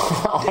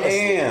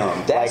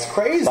 Damn, that's like,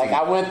 crazy. Like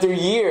I went through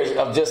years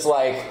of just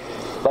like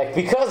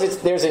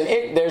because there's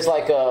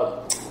like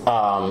a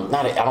I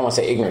don't want to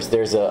say ignorance.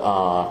 There's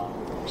an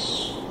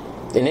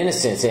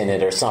innocence in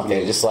it or something.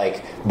 Yeah. Just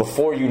like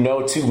before you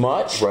know too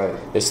much, right?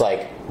 It's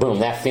like boom,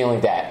 that feeling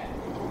that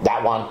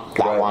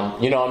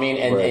one, you know what I mean?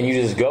 And you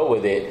just go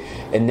with it.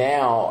 And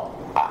now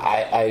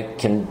I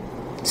can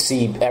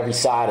see every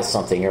side of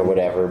something or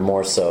whatever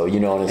more so,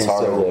 you know, and it's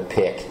harder to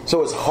pick.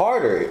 So it's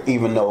harder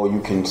even though you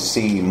can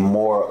see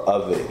more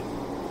of it.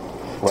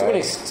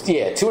 Right?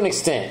 To an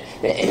extent.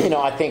 You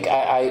know, I think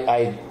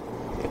I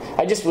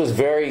just was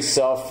very I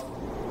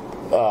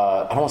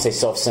don't want to say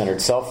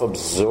self-centered,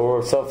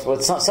 self-absorbed,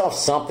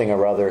 self-something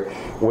or other,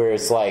 where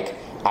it's like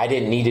I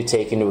didn't need to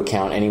take into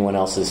account anyone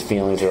else's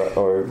feelings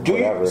or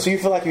whatever. So you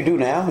feel like you do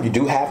now? You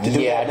do have to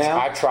do that now?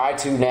 I try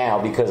to now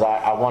because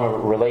I want to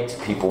relate to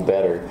people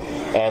better.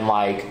 And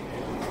like,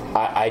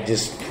 I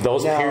just,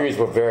 those periods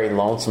were very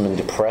lonesome and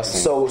depressing.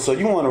 So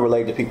you want to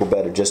relate to people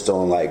better just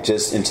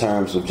in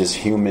terms of just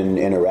human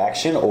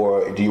interaction,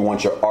 or do you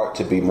want your art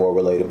to be more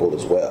relatable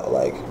as well?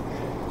 Like,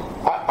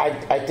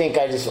 I think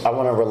I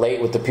want to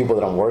relate with the people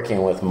that I'm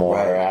working with more.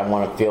 Right. I don't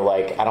want to feel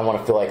like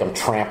I'm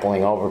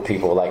trampling over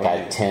people like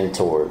I tend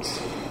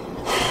towards.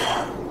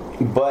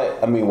 But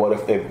I mean, what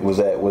if it was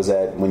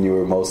that when you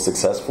were most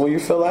successful? You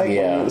feel like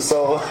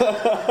So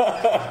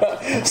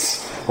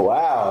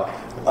wow.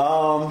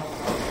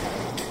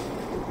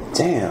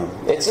 Damn.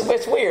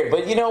 It's weird,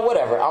 but you know,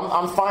 whatever.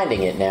 I'm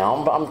finding it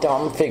now.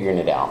 I'm figuring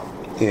it out.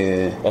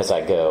 Yeah. As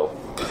I go.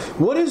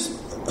 What is?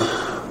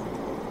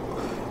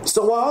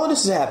 So while all of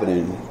this is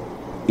happening,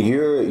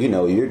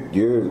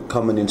 you've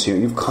come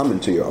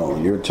into your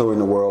own. You're touring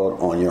the world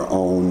on your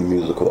own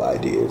musical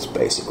ideas,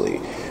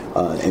 basically.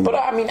 But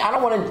I mean, I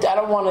don't want to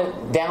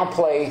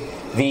downplay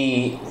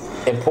the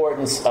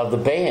importance of the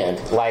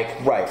band.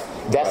 Like, right.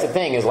 That's the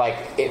thing is like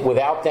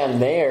without them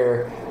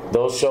there,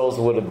 those shows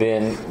would have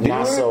been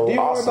not so awesome. Do you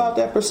worry about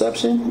that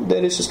perception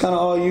that it's just kind of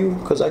all you?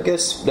 Because I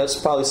guess that's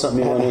probably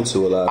something you run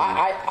into a lot.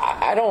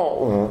 I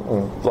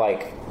don't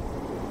like.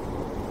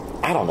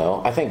 I don't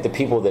know. I think the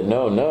people that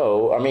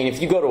know. I mean,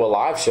 if you go to a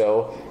live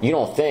show, you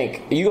don't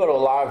think. You go to a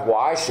live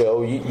Y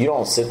show, you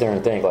don't sit there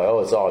and think like, oh,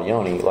 it's all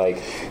Yoni.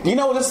 Like, you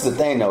know, this is the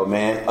thing though,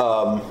 man.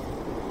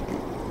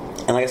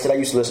 And like I said, I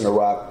used to listen to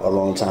rock a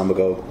long time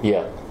ago.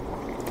 Yeah.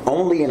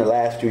 Only in the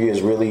last few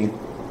years, really,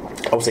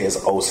 I would say it's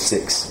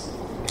 06,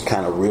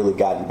 kind of really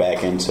gotten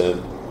back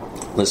into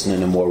listening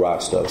to more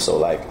rock stuff. So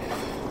like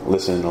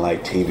listening to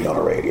like TV on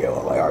the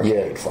radio, like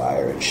Arcade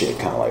Fire and shit,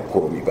 kind of like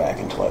pulled me back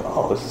into like,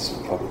 oh, this is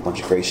a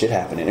bunch of great shit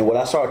happening. And what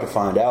I started to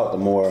find out, the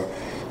more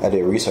I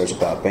did research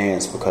about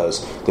bands,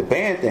 because the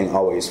band thing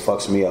always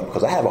fucks me up,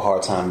 because I have a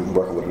hard time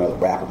working with another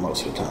rapper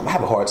most of the time. I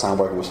have a hard time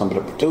working with some of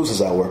the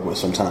producers I work with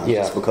sometimes,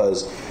 just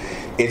because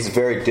it's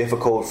very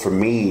difficult for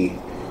me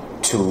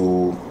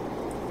to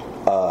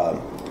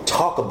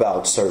talk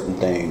about certain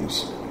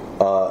things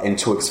and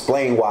to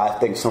explain why I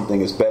think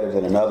something is better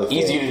than another thing.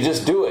 Easier to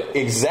just do it.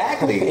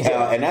 Exactly.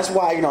 And that's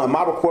why, you know, in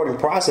my recording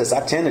process,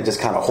 I tend to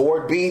just kind of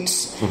hoard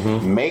beats,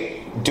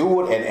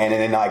 do it, and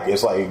then like,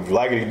 it's like, if you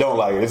like it or you don't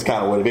like it, it's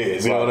kind of what it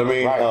is. You know what I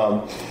mean?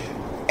 Right.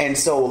 And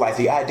so, like,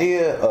 the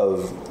idea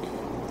of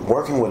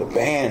working with a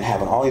band and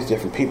having all these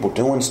different people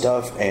doing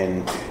stuff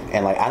and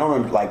like, I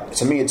don't, like,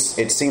 to me it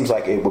seems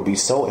like it would be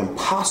so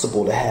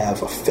impossible to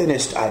have a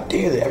finished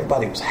idea that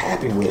everybody was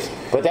happy with.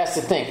 But that's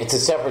the thing, it's a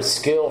separate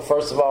skill.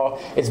 First of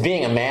all, it's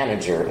being a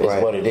manager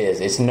is what it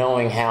is. It's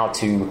knowing how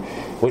to,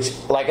 which,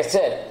 like I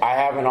said, I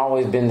haven't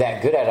always been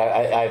that good at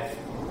it. I've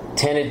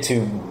tended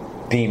to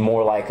be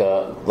more like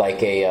a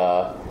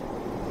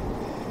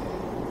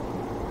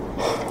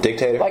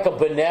dictator, like a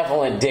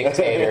benevolent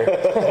dictator.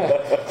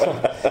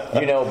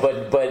 You know,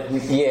 but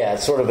yeah,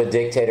 sort of a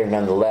dictator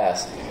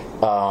nonetheless.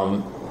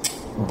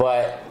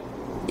 But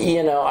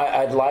you know,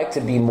 I'd like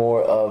to be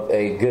more of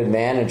a good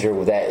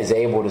manager that is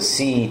able to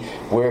see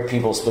where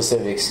people's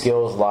specific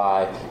skills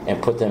lie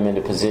and put them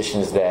into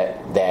positions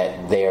that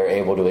they are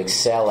able to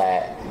excel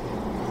at.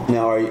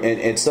 Now,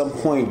 at some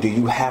point, do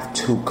you have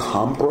to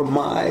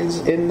compromise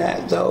in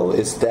that, though?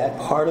 Is that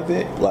part of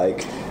it?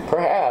 Like,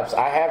 perhaps.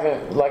 I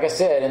haven't, like I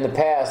said, in the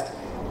past,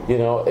 you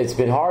know, it's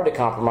been hard to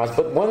compromise.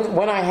 But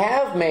when I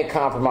have made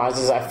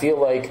compromises, I feel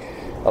like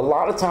a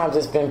lot of times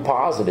it's been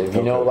positive.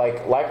 You know,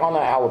 like on the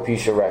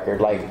Alopecia record,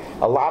 like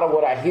a lot of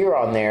what I hear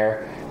on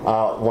there,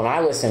 when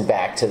I listen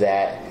back to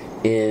that,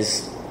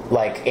 is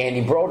like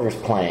Andy Broder's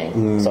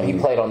playing. So he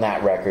played on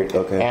that record.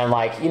 And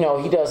like, you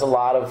know, he does a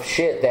lot of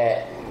shit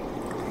that,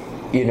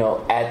 you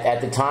know, at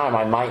the time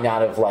I might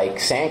not have like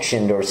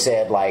sanctioned or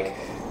said like,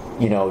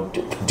 you know,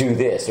 do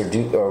this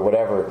or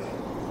whatever,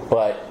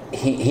 but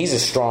he's a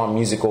strong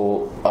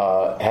musical,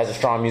 has a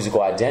strong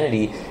musical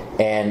identity,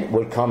 and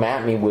would come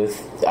at me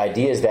with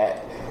ideas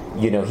that,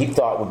 you know, he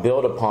thought would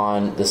build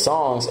upon the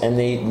songs, and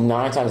they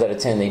 9 times out of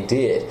 10 they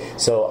did.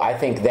 So I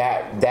think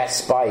that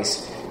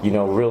spice, you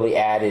know, really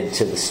added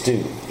to the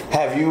stew.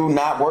 Have you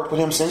not worked with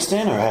him since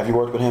then, or have you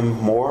worked with him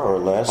more or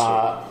less?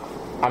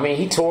 I mean,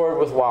 he toured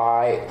with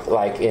Y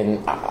like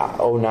in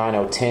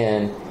 09,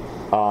 010,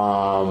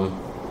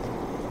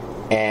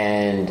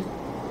 and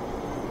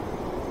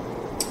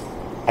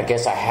I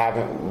guess I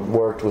haven't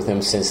worked with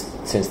him since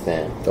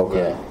then.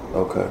 Okay.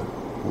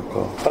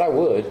 But I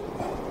would.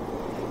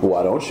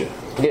 Why don't you?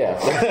 Yeah.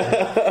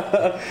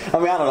 I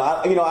mean, I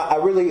don't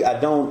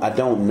know. I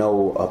don't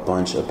know a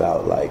bunch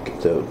about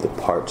like the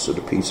parts or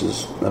the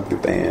pieces of your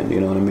band. You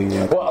know what I mean?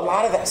 Like, well, a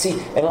lot of that.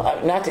 See, and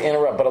not to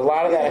interrupt, but a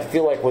lot of that I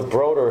feel like with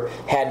Broder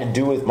had to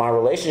do with my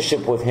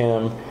relationship with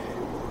him.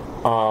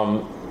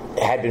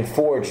 Had been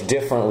forged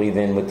differently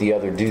than with the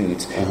other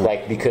dudes,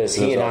 like because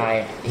he and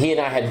I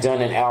had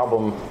done an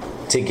album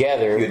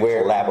together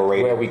where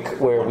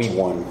we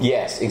won.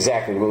 Yes,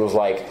 exactly. It was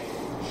like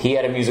he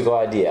had a musical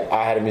idea,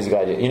 I had a musical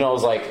idea. You know, it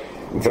was like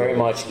very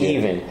much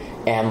even,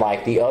 and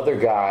like the other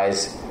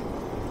guys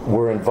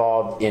were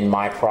involved in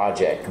my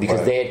project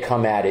because they had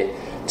come at it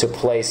to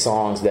play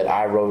songs that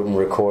I wrote and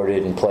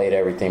recorded and played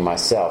everything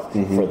myself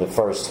for the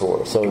first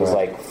tour. So it was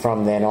like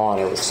from then on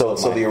it was so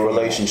the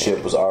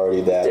relationship was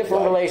already that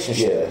different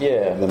relationship.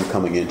 Yeah. Them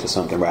coming into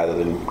something rather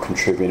than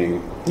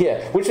contributing.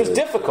 Yeah, which was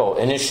difficult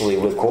initially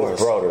with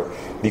Broder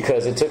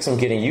because it took some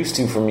getting used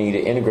to for me to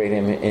integrate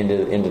him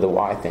into the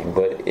Y thing,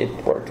 but it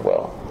worked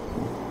well.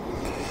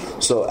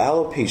 So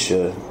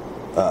Alopecia,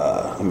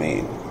 I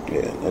mean,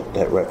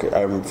 that record.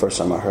 I remember the first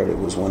time I heard it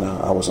was when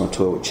I was on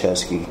tour with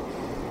Chesky.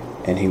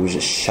 And he was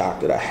just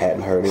shocked that I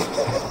hadn't heard it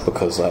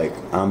because, like,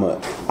 I'm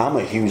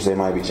a huge They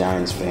Might Be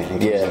Giants fan.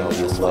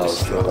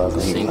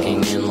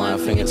 Sinking and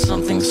laughing at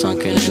something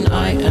sunken, and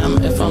I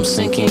am. If I'm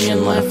sinking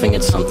and laughing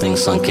at something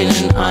sunken,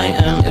 and I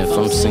am. If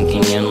I'm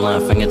sinking and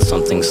laughing at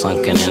something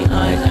sunken, and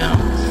I am.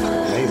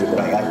 Maybe,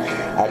 but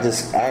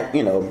I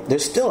you know,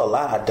 there's still a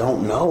lot I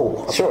don't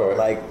know. Sure.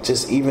 Like,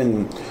 just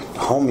even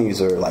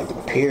homies or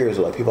like peers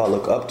or like people I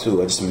look up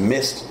to, I just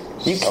missed.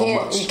 You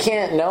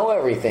can't know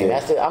everything.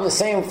 I'm the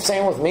same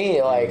with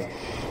me. Like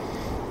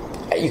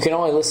you can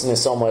only listen to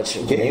so much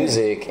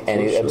music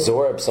and it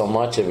absorbs so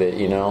much of it,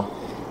 you know.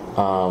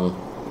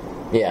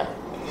 Yeah.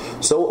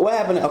 So what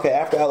happened? Okay,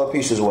 after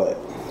Alopecia's what?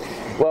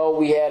 Well,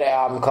 we had an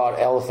album called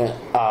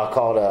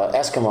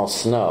Eskimo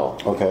Snow.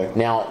 Okay.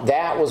 Now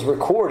that was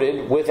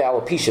recorded with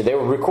Alopecia. They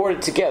were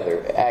recorded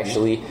together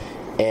actually,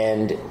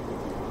 and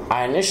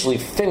I initially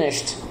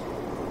finished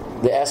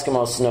the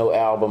Eskimo Snow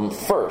album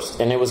first,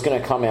 and it was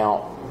going to come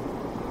out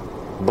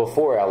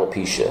before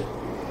Alopecia.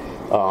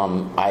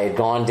 I had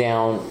gone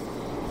down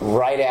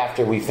right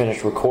after we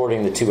finished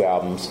recording the 2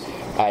 albums.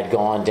 I had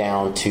gone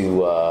down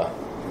to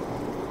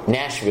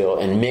Nashville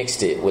and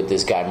mixed it with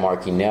this guy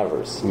Marky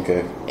Nevers.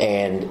 Okay.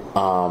 And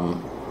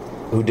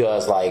who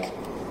does like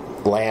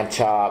Lamb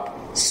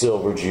Chop,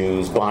 Silver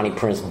Jews, Bonnie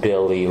Prince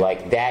Billy,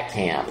 like that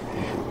camp.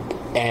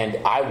 And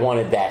I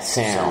wanted that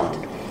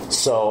sound.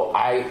 So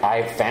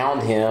I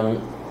found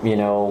him, you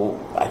know,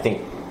 I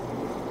think,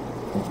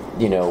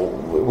 you know,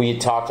 we had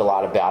talked a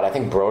lot about, I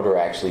think Broder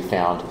actually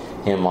found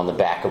him on the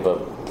back of a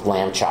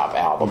Lamb Chop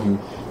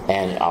album.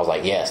 And I was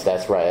like, yes,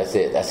 that's right,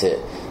 that's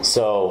it.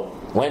 So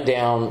went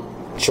down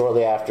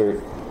shortly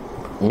after,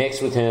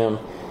 mixed with him,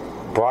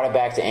 brought it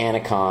back to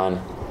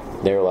Anacon.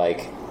 They were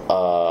like,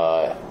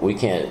 we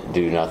can't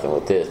do nothing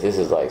with this. This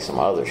is like some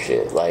other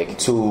shit. Like I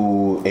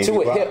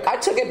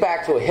took it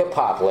back to a hip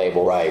hop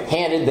label. Right.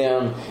 Handed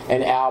them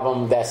an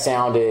album that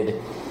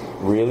sounded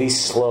really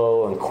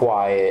slow and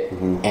quiet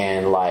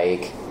and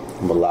like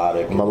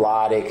melodic.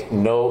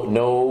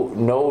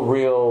 No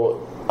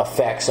real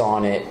effects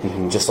on it.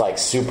 Just like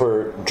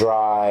super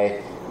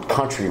dry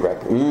country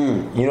record.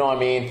 You know what I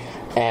mean?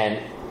 And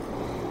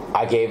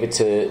I gave it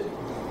to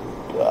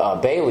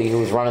Bailey, who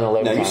was running the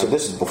label. Now you said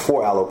this is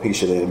before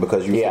Alopecia, then,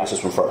 because you finished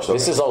this one first. Okay.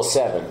 This is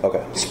 07.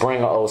 Okay.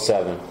 Spring of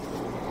 07.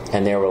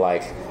 And they were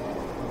like,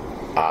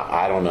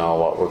 I don't know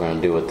what we're going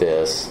to do with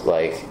this.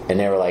 Like, and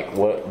they were like,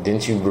 what?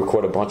 Didn't you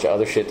record a bunch of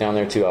other shit down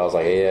there too? I was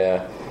like,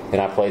 yeah.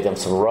 And I played them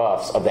some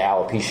roughs of the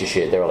Alopecia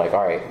shit. They were like,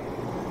 all right,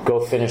 go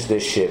finish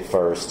this shit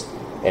first,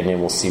 and then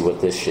we'll see what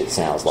this shit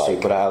sounds like. So you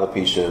put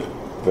Alopecia,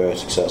 very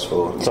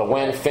successful. So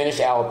when finished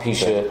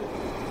Alopecia,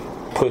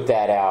 put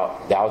that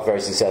out. That was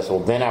very successful.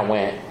 Then I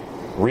went,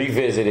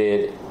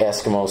 revisited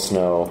Eskimo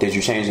Snow. Did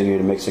you change any of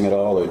the mixing at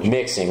all? Or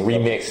Remixed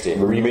it.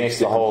 Remixed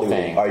the whole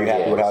thing. Are you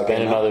happy with how it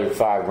came out? Spent another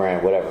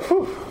 $5,000, whatever.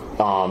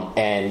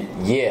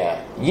 And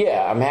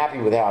yeah, I'm happy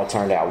with how it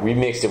turned out.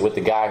 Remixed it with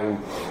the guy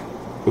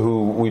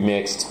who we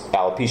mixed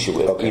Alopecia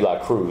with, Eli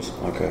Cruz.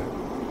 Okay.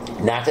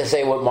 Not to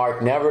say what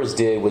Mark Nevers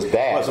did was bad.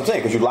 Well, that's what I'm saying,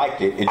 because you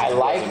liked it. I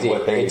liked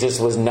it. It just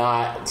was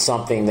not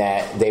something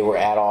that they were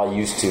at all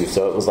used to.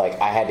 So it was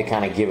like I had to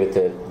kind of give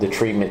it the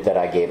treatment that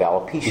I gave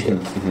Alopecia.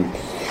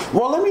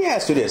 Well, let me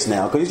ask you this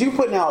now, because you're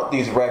putting out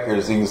these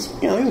records, these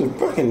are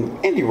fucking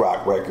indie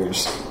rock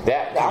records.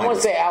 That I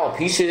wouldn't say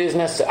Alopecia is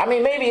necessary. I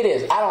mean, maybe it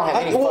is. I don't have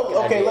any fucking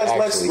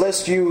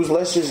idea,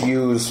 let's just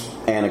use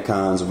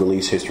Anacon's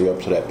release history up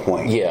to that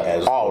point. Yeah,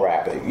 as all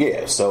rap.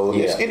 Yeah, so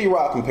it's indie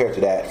rock compared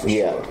to that for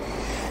sure.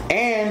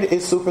 And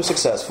it's super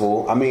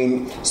successful. I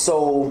mean,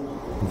 so...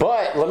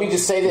 But let me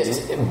just say this,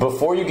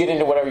 before you get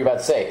into whatever you're about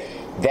to say,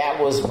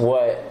 that was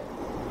what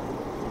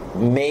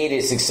made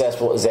it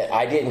successful, is that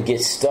I didn't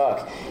get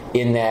stuck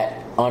in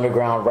that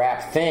underground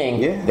rap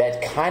thing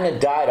that kind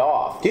of died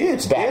off. Yeah,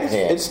 it's back dead.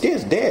 then. It's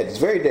dead. It's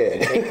very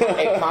dead.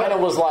 It kind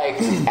of was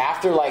like,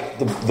 after like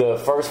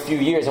the first few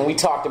years, and we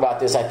talked about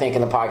this, I think,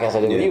 in the podcast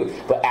I did with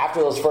you, but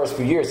after those first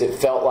few years, it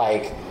felt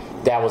like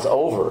that was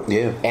over.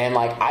 Yeah. And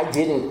like I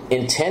didn't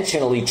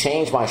intentionally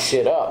change my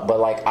shit up, but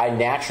like I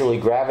naturally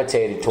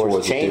gravitated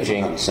towards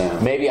changing. Kind of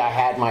sound. Maybe I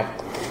had my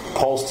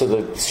pulse to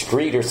the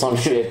street or some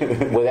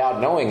shit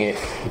without knowing it.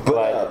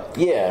 But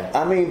yeah.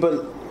 I mean,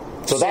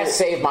 so that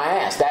saved my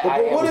ass.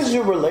 But what is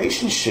your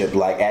relationship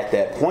like at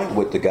that point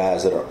with the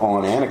guys that are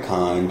on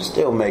Anacon,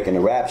 still making the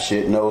rap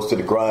shit, nose to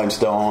the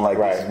grindstone, like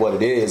this is what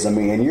it is? I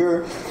mean, and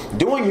you're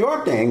doing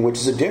your thing, which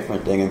is a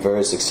different thing, and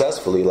very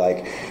successfully.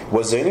 Like,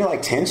 was there any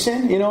like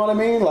tension? You know what I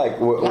mean?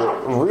 Like,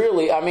 not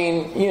really. I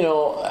mean, you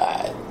know,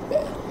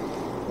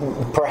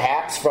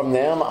 perhaps from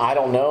them, I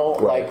don't know.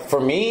 Right. Like for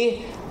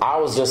me, I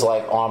was just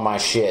like on my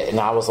shit, and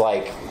I was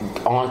like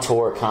on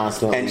tour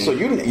constantly. And so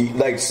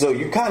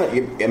you kind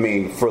of, I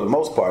mean, for the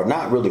most part,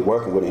 not really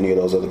working with any of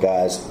those other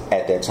guys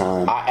at that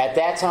time. At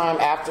that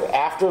time,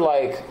 after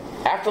like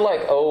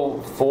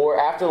 04,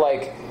 after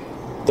like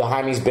the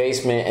Jaime's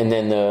Basement, and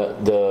then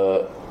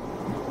the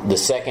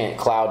second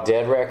Cloud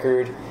Dead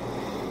record,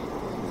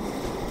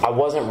 I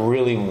wasn't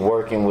really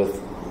working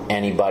with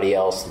anybody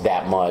else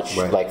that much,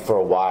 like for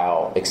a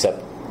while,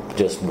 except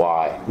just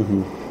Y.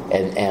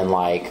 And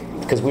like,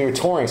 because we were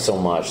touring so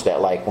much that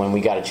like when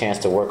we got a chance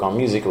to work on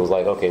music, it was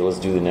like, okay, let's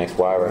do the next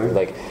Y record.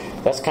 Like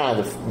that's kind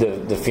of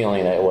the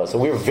feeling that it was. So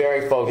we were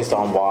very focused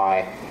on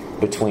Y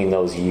between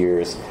those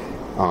years.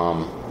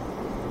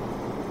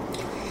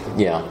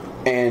 Yeah.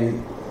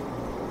 And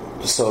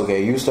so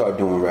you start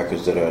doing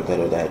records that are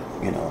that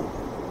you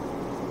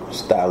know,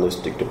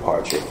 stylistic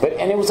departure.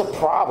 And it was a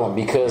problem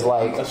because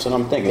like that's what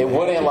I'm thinking. It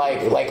wouldn't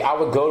like I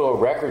would go to a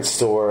record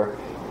store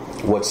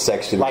what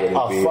section? Like would it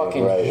a be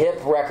fucking right.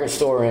 hip record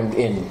store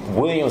in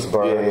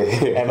Williamsburg,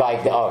 and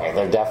like, okay,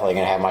 they're definitely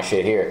gonna have my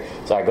shit here.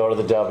 So I go to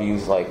the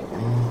W's, like,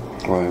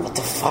 Right. what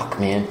the fuck,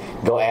 man?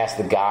 Go ask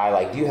the guy,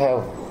 like, do you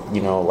have,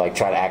 you know, like,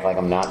 try to act like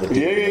I'm not the dude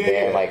in the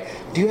band. Like,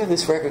 do you have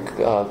this record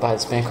by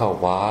this band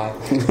called Y?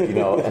 You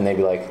know, and they'd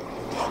be like,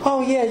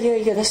 oh yeah,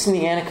 that's in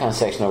the Anacon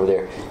section over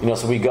there. You know,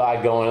 so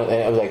I'd go in, and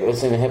it was like,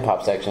 it's in the hip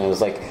hop section. It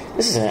was like,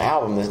 this is an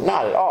album that's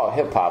not at all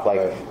hip hop.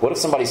 Like, what if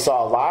somebody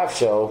saw a live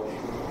show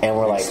and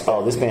we're like,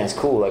 oh, this band's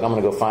cool. Like, I'm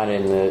gonna go find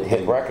it in the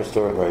hip record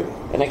store, Right.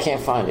 and they can't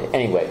find it.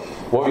 Anyway,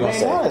 what were you gonna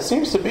say? No, it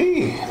seems to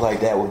be like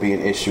that would be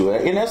an issue,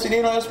 and that's,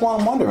 you know, that's why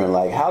I'm wondering,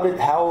 like,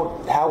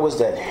 how was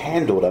that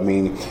handled? I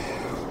mean,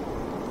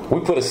 We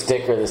put a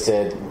sticker that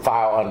said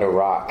 "File under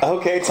rock."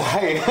 okay,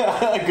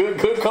 tight,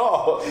 good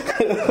call,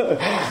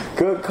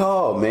 good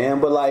call,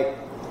 man. But like,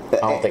 I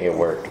don't think it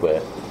worked,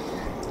 but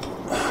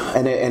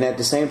and at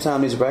the same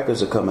time, these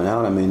records are coming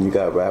out. I mean, you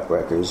got rap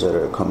records that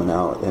are coming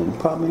out and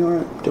probably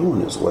aren't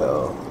doing as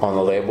well on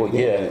the label,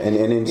 yeah. And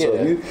then so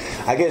Yeah.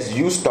 I guess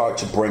you start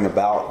to bring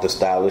about the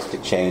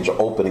stylistic change or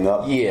opening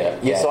up. Yeah.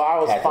 So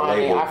I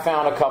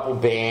found a couple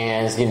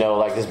bands, you know,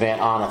 like this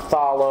band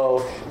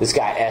Anathalo, this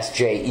guy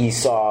S.J.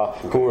 Esau,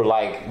 who were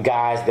like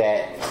guys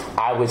that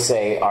I would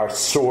say are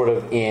sort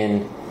of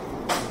in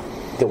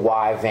the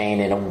Y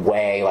vein in a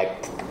way,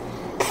 like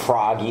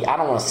proggy. I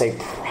don't want to say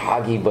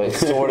proggy, but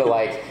sort of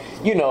like,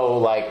 you know,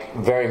 like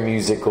very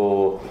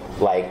musical,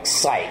 like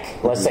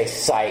psych. Let's say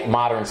psych,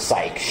 modern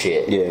psych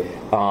shit. Yeah.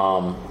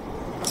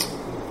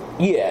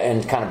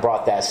 And kind of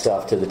brought that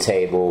stuff to the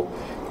table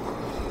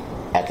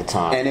at the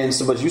time. And then,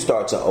 but you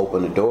start to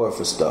open the door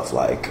for stuff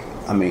like,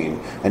 I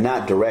mean, and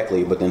not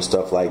directly, but then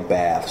stuff like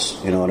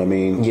Baths, you know what I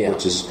mean? Yeah.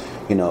 Which is,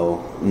 you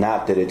know,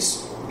 not that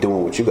it's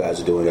doing what you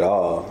guys are doing at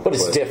all. But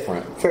it's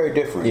different. Very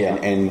different. Yeah.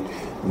 And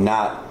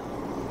not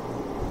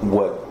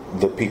what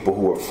the people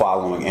who were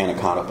following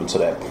Anacon up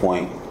until that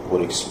point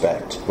would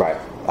expect. Right.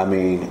 I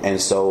mean, and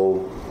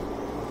so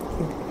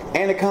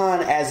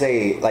Anacon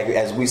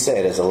as we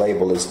said, as a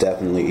label, has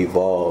definitely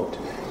evolved.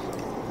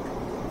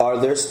 Are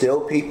there still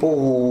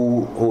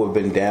people who have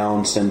been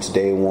down since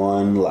day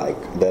one,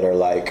 like, that are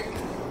like,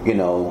 you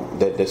know,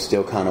 that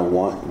still kind of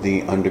want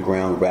the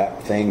underground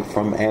rap thing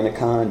from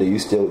Anacon? Do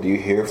you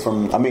hear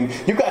from, I mean,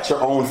 you got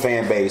your own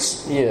fan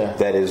base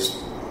that is,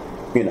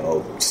 you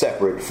know,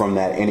 separate from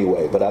that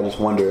anyway, but I just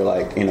wonder,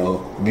 like, you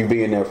know, you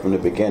being there from the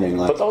beginning,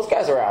 like, but those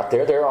guys are out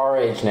there. They're our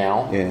age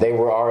now. Yeah. They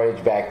were our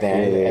age back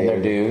then, and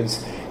they're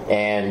dudes.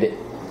 And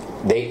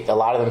a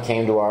lot of them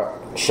came to our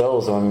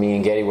shows when me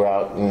and Getty were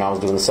out, and I was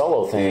doing the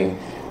solo thing.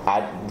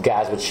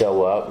 Guys would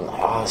show up, and like,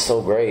 oh, it's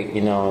so great,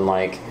 you know, and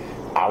like,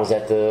 I was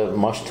at the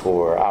Mush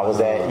tour. I was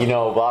at, you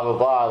know, blah blah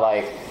blah.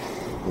 Like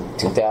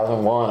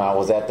 2001, I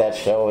was at that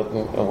show,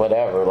 and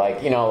whatever.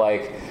 Like, you know,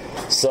 like.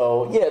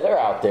 So yeah, they're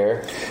out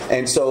there.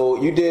 And so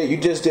you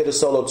just did a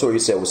solo tour, you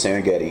said, with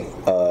Serengeti.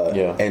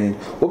 And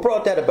what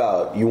brought that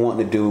about? You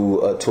wanting to do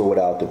a tour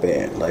without the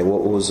band? Like,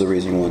 what was the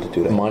reason you wanted to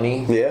do that?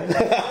 Money. Yeah.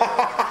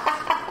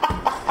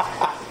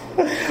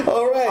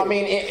 All right. I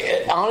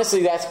mean,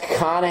 honestly, that's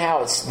kind of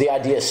how the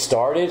idea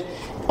started.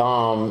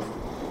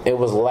 It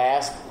was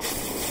last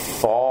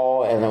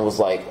fall, and it was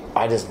like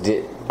I just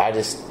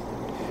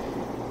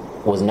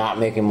was not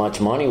making much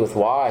money with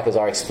Y because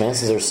our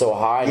expenses are so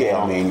high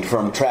now. I mean,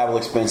 from travel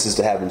expenses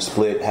to having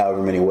split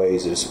however many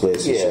ways it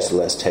splits, it's just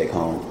less take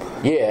home.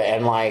 Yeah,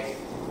 and like,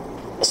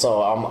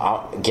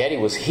 so Getty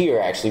was here,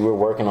 actually. We were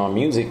working on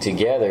music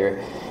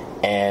together,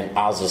 and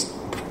I was just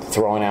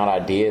throwing out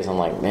ideas. I'm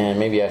like, man,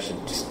 maybe I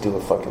should just do a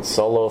fucking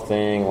solo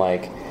thing.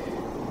 Like,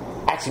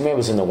 actually, maybe it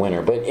was in the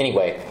winter, but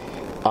anyway,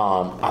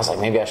 I was like,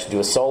 maybe I should do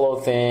a solo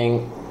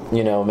thing,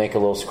 you know, make a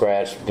little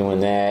scratch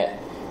doing that.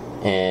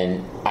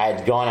 And I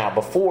had gone out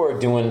before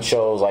doing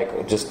shows,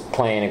 like just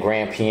playing a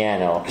grand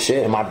piano.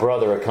 Shit. And my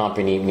brother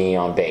accompanied me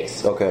on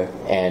bass. Okay.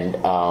 And,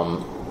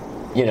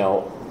 you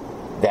know,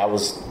 that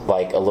was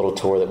like a little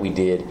tour that we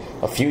did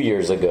a few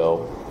years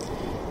ago.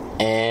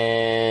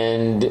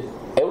 And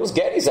it was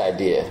Getty's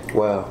idea.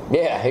 Wow.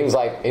 Yeah, he was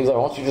like, why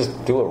don't you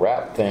just do a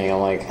rap thing? I'm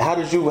like, how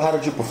did you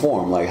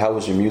perform? Like, how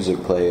was your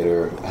music played,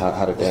 or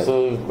how did that?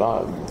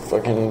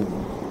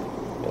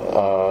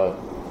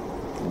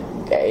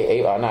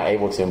 Not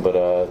Ableton,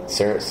 but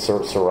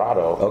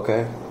Serato.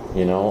 Okay.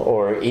 You know,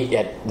 or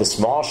at the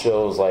small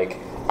shows, like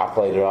I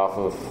played it off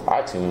of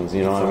iTunes.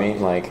 You know what I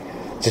mean? Like,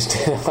 just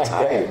like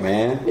tight, that,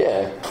 man.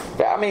 Yeah.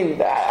 I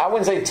mean, I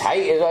wouldn't say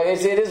tight.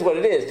 It is what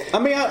it is. I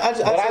mean,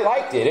 I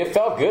liked it. It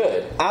felt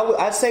good.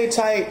 I'd say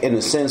tight in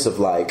the sense of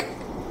like,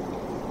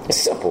 it's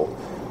simple,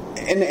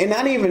 and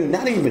not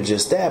even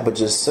just that, but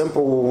just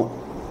simple.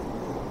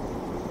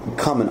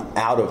 Coming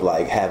out of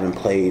like having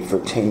played for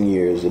 10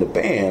 years in a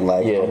band,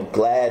 like, I'm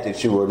glad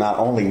that you were not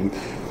only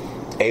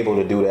able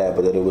to do that,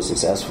 but that it was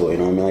successful. You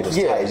know what I mean? Like, just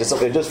tight.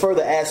 It just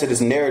further adds to this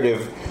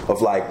narrative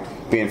of like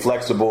being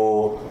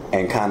flexible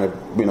and kind of,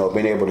 you know,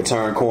 being able to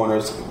turn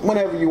corners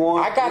whenever you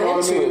want. I got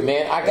into it,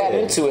 man. I got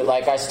into it.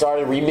 Like, I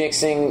started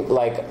remixing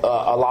like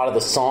a lot of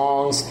the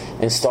songs,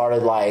 and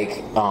started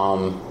like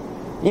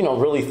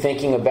really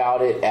thinking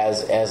about it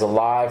as a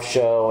live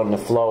show and the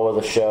flow of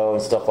the show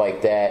and stuff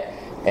like that.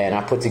 And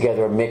I put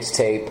together a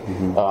mixtape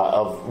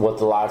of what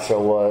the live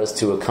show was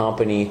to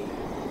accompany,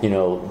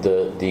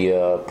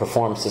 the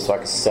performances, so I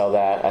could sell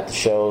that at the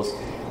shows.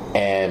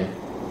 And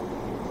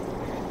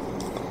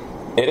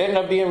it ended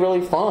up being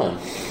really fun.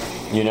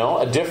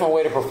 A different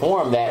way to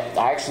perform that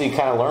I actually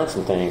kind of learned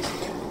some things.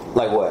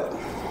 Like what?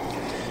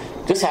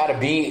 Just how to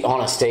be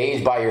on a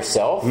stage by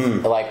yourself.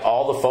 Like,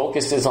 all the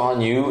focus is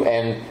on you,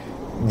 and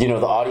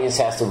the audience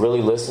has to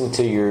really listen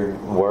to your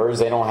words.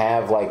 They don't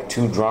have like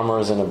 2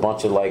 drummers and a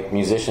bunch of like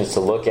musicians to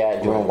look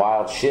at doing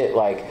wild shit.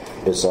 Like,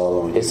 it's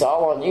all on you. It's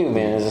all on you,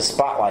 man. There's a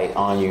spotlight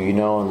on you,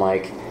 and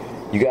like,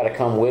 you got to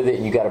come with it,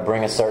 and you got to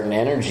bring a certain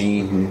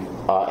energy.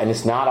 And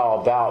it's not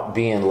all about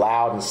being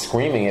loud and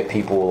screaming at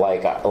people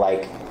like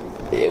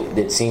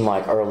it seemed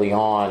like early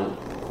on,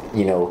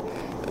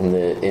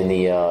 in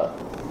the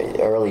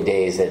early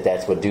days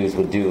that's what dudes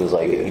would do, is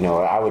like,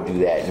 I would do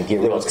that and get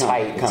real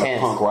tight, kind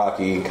of punk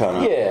rocky kind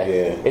of.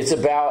 Yeah. It's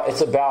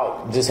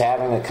about just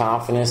having a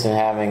confidence and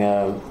having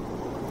a,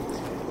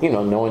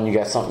 knowing you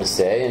got something to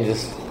say and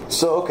just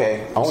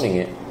owning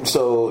it.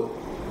 So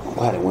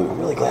I'm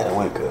really glad it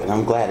went good. And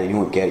I'm glad that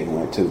you and Getty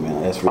went too,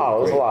 man. That's really it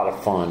was great. a lot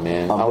of fun,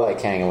 man. I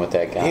like hanging with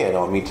that guy. Yeah,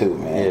 no, me too,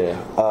 man. Yeah.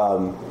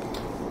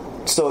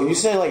 So you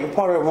said like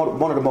part of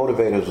one of the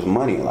motivators was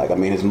money. Like, I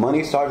mean, has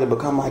money started to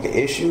become like an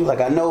issue? Like,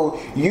 I know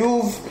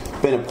you've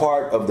been a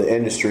part of the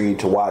industry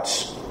to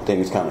watch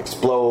things kind of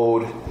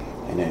explode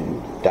and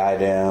then die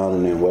down,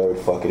 and then whatever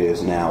the fuck it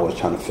is now is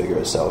trying to figure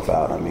itself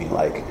out. I mean,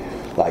 like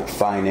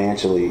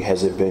financially,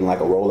 has it been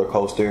like a roller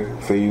coaster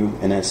for you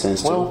in that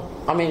sense too? Well,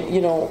 I mean, we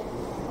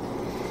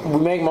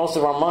make most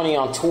of our money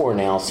on tour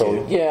now,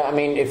 so yeah. I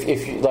mean,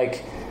 if you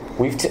like.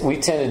 We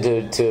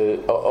tended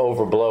to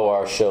overblow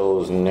our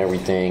shows and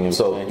everything, and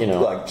so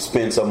like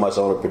spend so much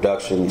on the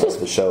production of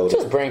the shows.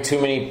 Just bring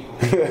too many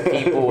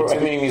people, right.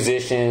 Too many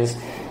musicians.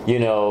 We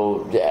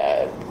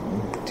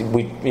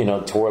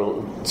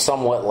tour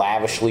somewhat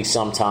lavishly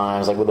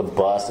sometimes, like with a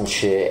bus and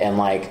shit, and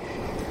like.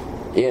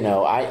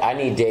 I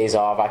need days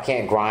off. I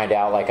can't grind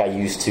out like I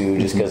used to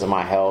just because of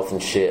my health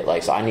and shit.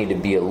 Like, so I need to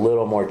be a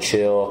little more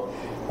chill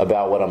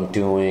about what I'm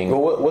doing.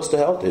 Well, what's the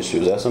health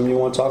issue? Is that something you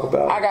want to talk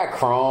about? I got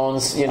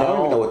Crohn's, I don't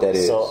even know what that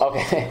is. So,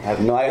 okay. I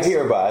have no idea. I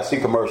hear about it. I see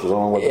commercials. I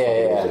don't know what the fuck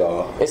it is at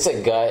all. It's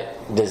a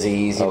gut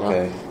disease, you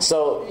know.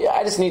 So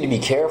I just need to be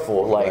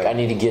careful. Like, I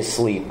need to get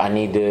sleep. I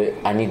need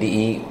to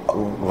eat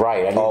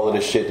right. All of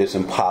the shit that's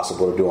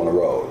impossible to do on the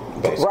road.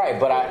 Basically. Right,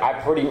 but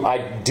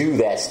I do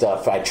that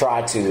stuff. I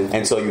try to.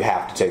 And so you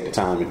have to take the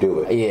time to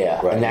do it.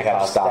 Yeah. Right. And that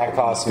costs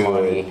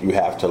money. You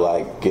have to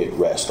like get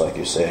rest, like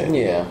you said.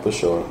 Yeah. For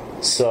sure.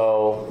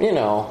 So,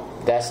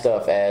 that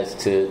stuff adds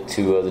to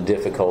the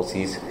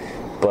difficulties.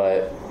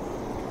 But,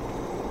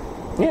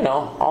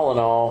 all in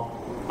all,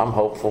 I'm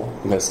hopeful.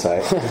 That's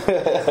tight.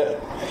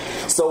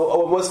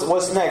 So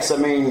what's next? I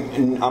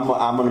mean, I'm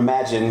gonna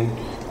imagine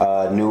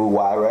new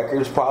Y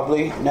records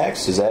probably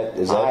next. Is that?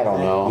 I don't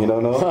know. You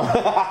don't know?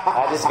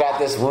 I just got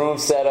this room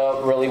set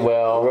up really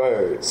well.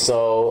 Right.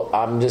 So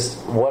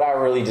what I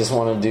really just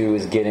want to do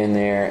is get in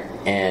there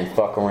and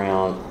fuck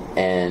around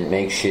and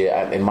make shit.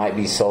 It might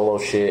be solo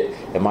shit.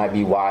 It might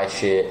be Y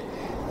shit.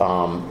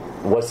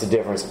 What's the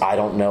difference? I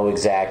don't know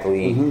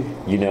exactly.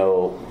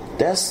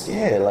 That's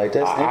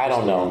I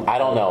don't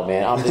know,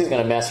 man. I'm just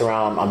gonna mess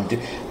around.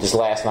 Just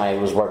last night I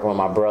was working with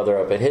my brother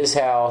up at his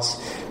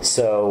house,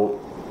 so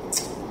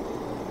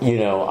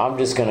I'm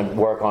just gonna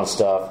work on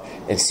stuff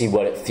and see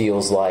what it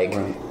feels like.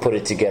 Right. Put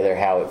it together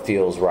how it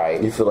feels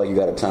right. You feel like you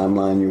got a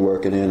timeline you're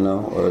working in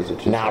though, or is it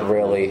just not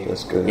really?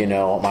 That's good.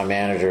 My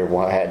manager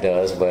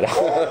does, but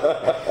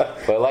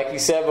but like you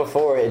said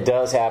before, it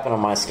does happen on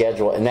my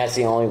schedule, and that's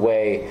the only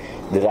way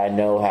that I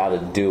know how to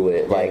do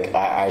it. Like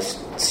I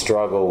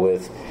struggle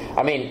with.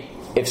 I mean,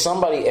 if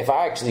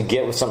I actually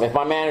get with something, if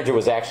my manager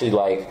was actually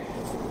like,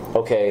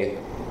 okay,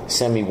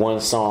 send me one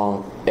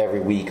song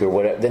every week or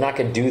whatever, then I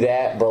could do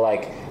that. But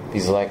like,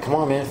 he's like, come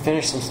on, man,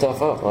 finish some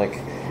stuff up.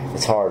 Like,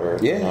 it's harder.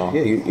 Yeah,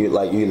 yeah.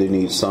 You either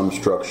need some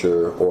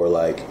structure or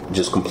like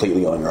just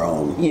completely on your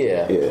own.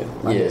 Yeah.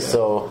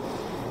 So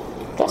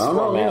that's I don't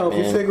know, man.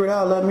 If you figure it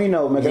out, let me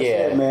know. Like I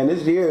said, man,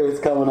 this year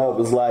is coming up.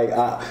 It's like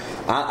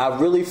I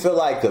really feel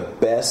like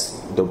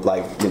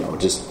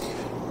just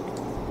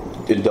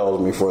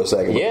indulge me for a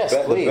second. Yes,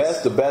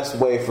 please. The best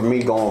way for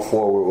me going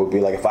forward would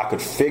be like if I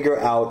could figure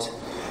out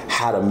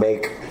how to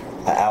make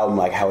an album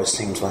like how it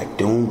seems like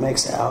Doom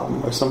makes an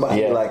album or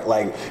somebody but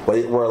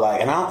we're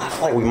like, and I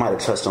feel like we might have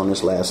touched on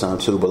this last time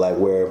too, but like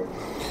where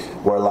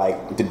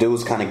like the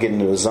dudes kind of get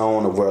into the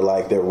zone of where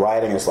like they're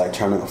writing, it's like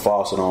turning a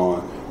faucet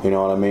on, you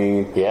know what I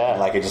mean? Yeah. And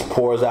like it just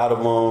pours out of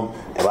them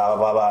and blah blah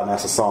blah blah, and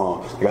that's a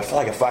song. Like I feel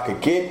like if I could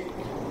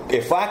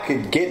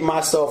get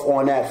myself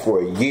on that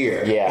for a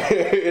year,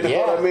 you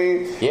know what I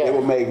mean? Yeah. It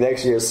would make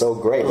next year so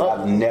great.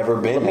 I've never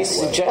been. Let me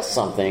suggest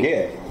something.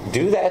 Yeah.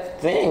 Do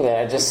that thing that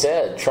I just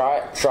said.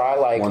 Try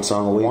like one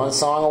song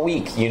a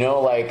week.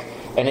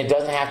 And it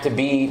doesn't have to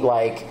be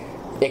like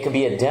it could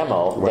be a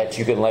demo that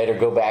you can later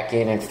go back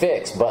in and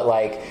fix. But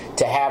like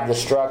to have the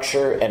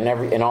structure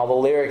and all the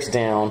lyrics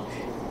down,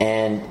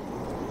 and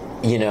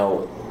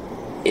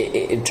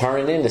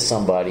turn it into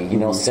somebody,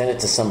 send it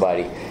to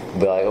somebody,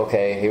 be like,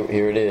 okay,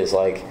 here it is,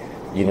 like,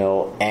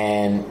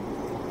 and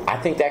I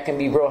think that can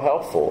be real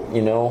helpful.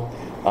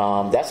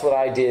 That's what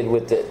I did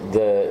with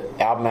the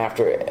album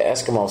after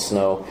Eskimo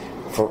Snow.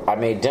 I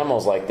made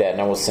demos like that,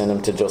 and I would send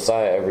them to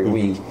Josiah every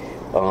week.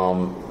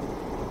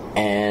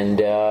 And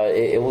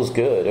it was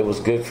good. It was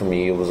good for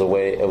me. It was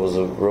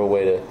a real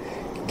way to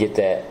get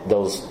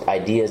those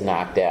ideas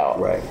knocked out.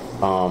 Right.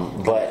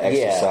 But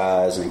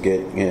exercise and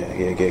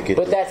get.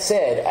 But that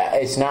said,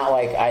 it's not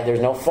like there's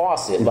no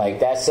faucet. Like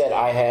that said,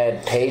 I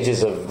had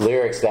pages of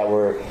lyrics that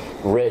were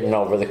written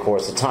over the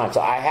course of time. So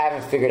I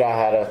haven't figured out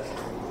how to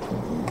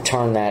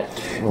turn that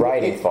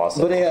writing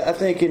faucet. But I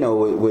think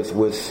with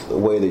the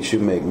way that you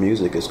make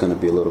music, it's going to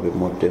be a little bit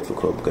more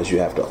difficult because you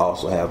have to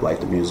also have like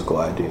the musical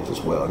ideas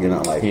as well. You're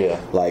not like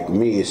like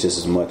me. It's just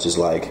as much as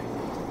like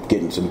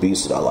getting some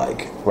beats that I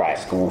like. Right.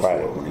 Going for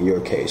it. In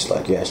your case,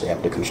 like you actually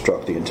have to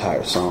construct the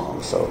entire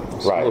song, so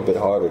it's a little bit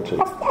harder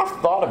to.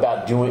 I've thought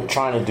about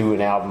trying to do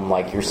an album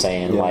like you're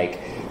saying, like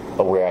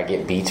where I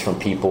get beats from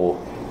people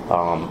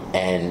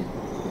and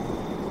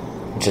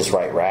just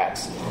write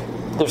raps.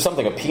 There's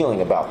something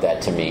appealing about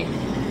that to me.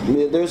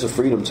 Yeah, there's a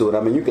freedom to it. I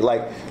mean, you could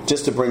like,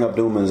 just to bring up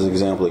Doom as an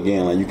example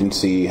again, like you can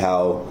see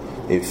how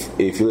if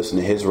you listen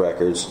to his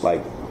records,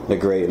 like they're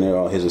great and they're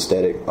all his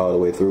aesthetic all the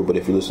way through. But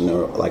if you listen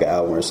to like an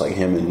album where it's like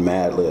him and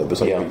Madlib,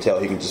 it's like you can tell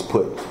he can just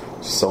put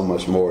so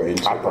much more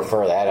into. I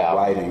prefer that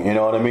album. Writing. You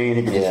know what I mean?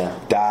 He can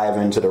just dive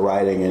into the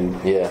writing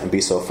and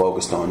be so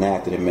focused on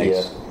that it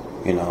makes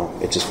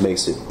it just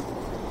makes it.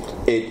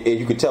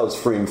 You could tell it's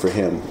freeing for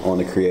him on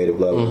the creative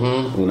level,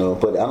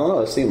 But I don't know.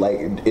 It seems like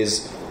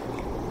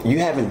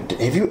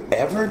have you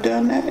ever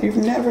done that? You've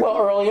never. Well,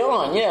 early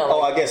on, yeah.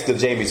 Like, I guess the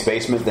Jamie's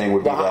Basement thing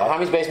would be that.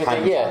 Jamie's Basement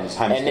thing,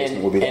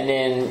 Basement would be that. And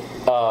then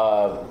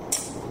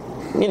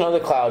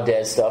the Cloud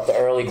Dead stuff, the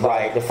early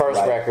Cloud, the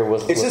first record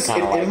was. It's just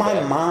in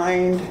my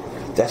mind.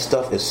 That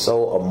stuff is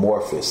so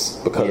amorphous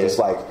because it's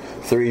like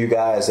three of you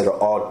guys that are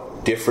all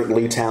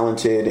differently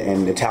talented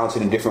and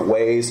talented in different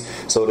ways.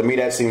 So to me,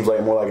 that seems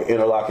like more like an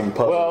interlocking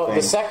puzzle. Well, thing.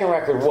 The second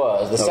record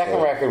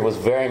was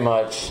very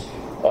much,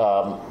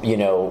 a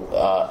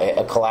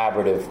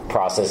collaborative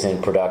process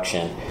in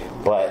production,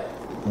 but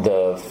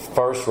the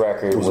first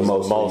record was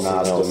mostly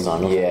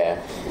Nostrum. Yeah.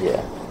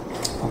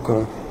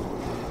 Okay.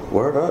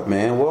 Word up,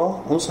 man.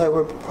 Well, looks like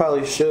we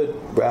probably should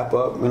wrap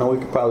up. We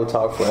could probably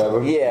talk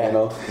forever. Yeah.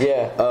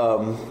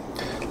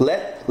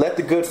 Let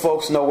the good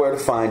folks know where to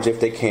find you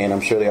if they can.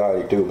 I'm sure they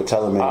already do, but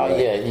tell them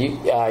anyway.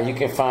 You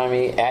can find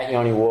me at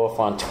Yoni Wolf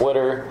on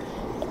Twitter.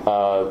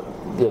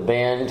 The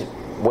band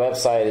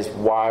website is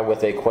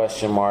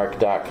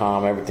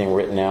whywithaqestionmark.com. Everything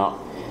written out,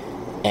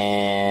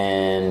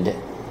 and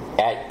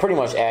pretty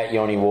much at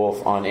Yoni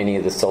Wolf on any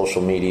of the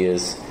social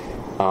medias.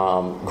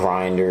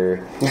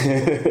 Grindr,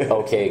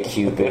 OK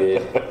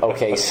Cupid,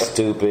 OK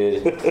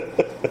Stupid.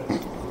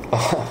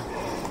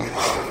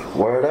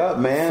 Word up,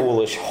 man.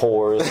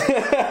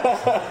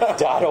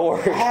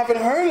 FoolishWhores.org. I haven't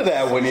heard of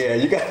that one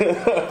yet. You got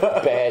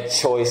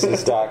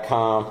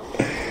badchoices.com.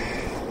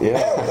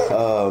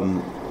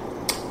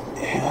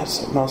 That's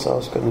something else I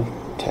was going to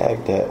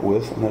tag that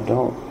with, and I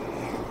don't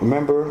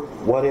remember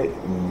what it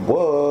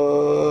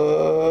was.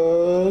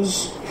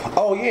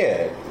 Oh,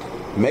 yeah.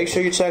 Make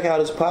sure you check out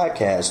his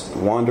podcast,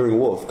 Wandering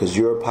Wolf, because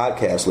you're a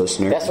podcast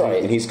listener. That's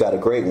right. And he's got a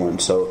great one.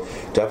 So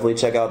definitely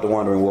check out the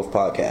Wandering Wolf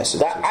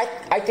podcast.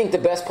 I think the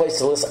best place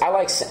to listen,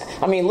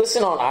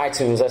 listen on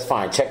iTunes, that's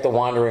fine. Check the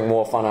Wandering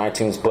Wolf on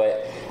iTunes,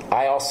 but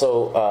I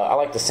also, I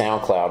like the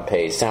SoundCloud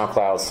page,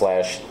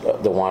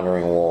 SoundCloud / The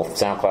Wandering Wolf,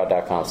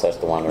 SoundCloud.com /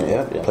 The Wandering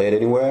Wolf. Yeah, play it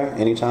anywhere,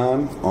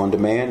 anytime, on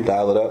demand,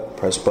 dial it up,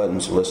 press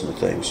buttons, listen to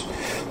things.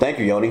 Thank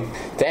you, Yoni.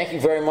 Thank you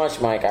very much,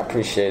 Mike. I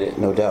appreciate it.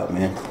 No doubt,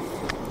 man.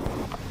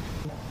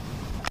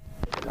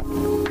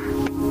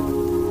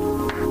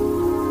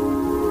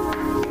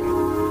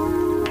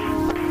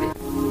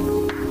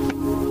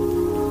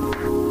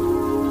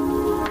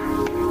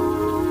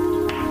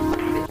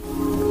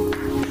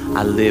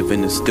 I live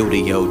in the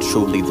studio,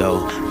 truly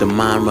though. The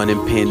mind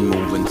running, pen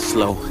moving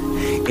slow.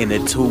 In a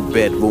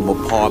 2-bedroom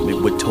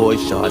apartment with toy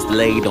shards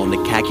laid on the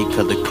khaki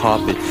colored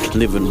carpet.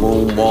 Living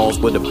room walls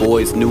where the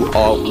boys' new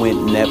art went.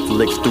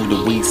 Netflix through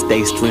the week,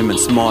 stay streaming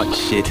smart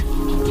shit.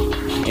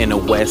 In a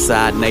west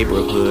side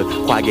neighborhood,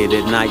 quiet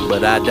at night,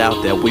 but I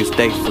doubt that we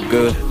stay for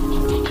good.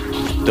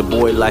 The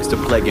boy likes to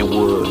play in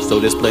wood, so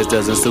this place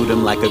doesn't suit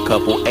him like a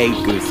couple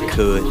acres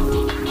could.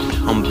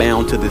 I'm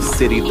bound to the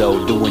city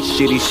though, doing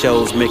shitty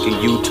shows, making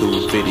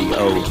YouTube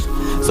videos.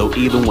 So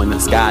even when the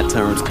sky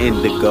turns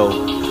indigo,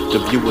 the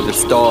view of the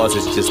stars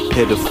is just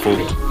pitiful.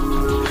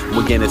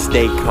 We're in a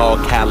state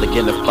called Cali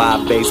in a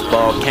 5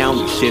 baseball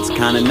county, shit's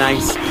kinda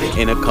nice.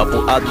 And a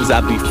couple others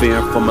I be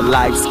fearing for my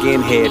life.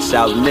 Skinhead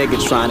shout nigga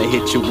trying to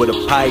hit you with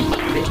a pipe.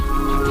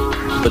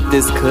 But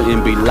this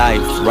couldn't be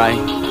life, right?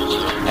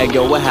 Hey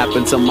yo, what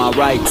happened to my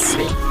rights?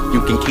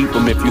 You can keep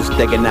them if you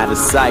staying out of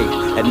sight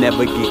and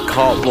never get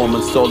caught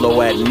roaming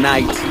solo at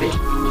night.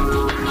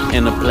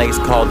 In a place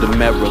called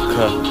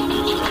America,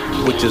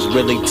 which is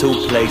really two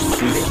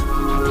places,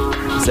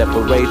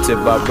 separated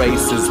by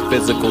races,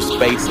 physical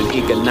space, and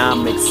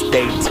economic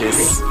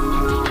status.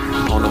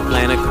 On a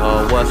planet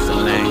called what's the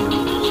name?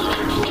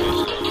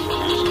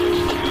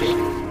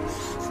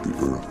 The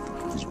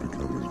Earth is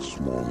becoming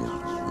smaller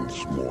and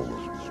smaller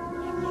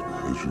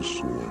as you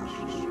soar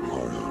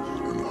higher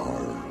and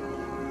higher.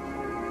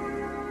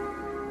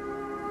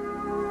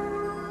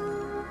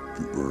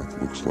 The Earth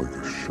looks like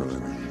a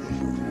shiny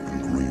blue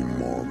and green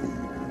marble.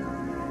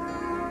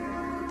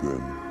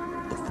 Then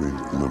a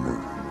faint glimmer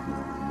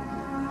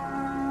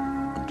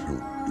until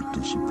it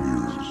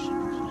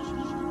disappears.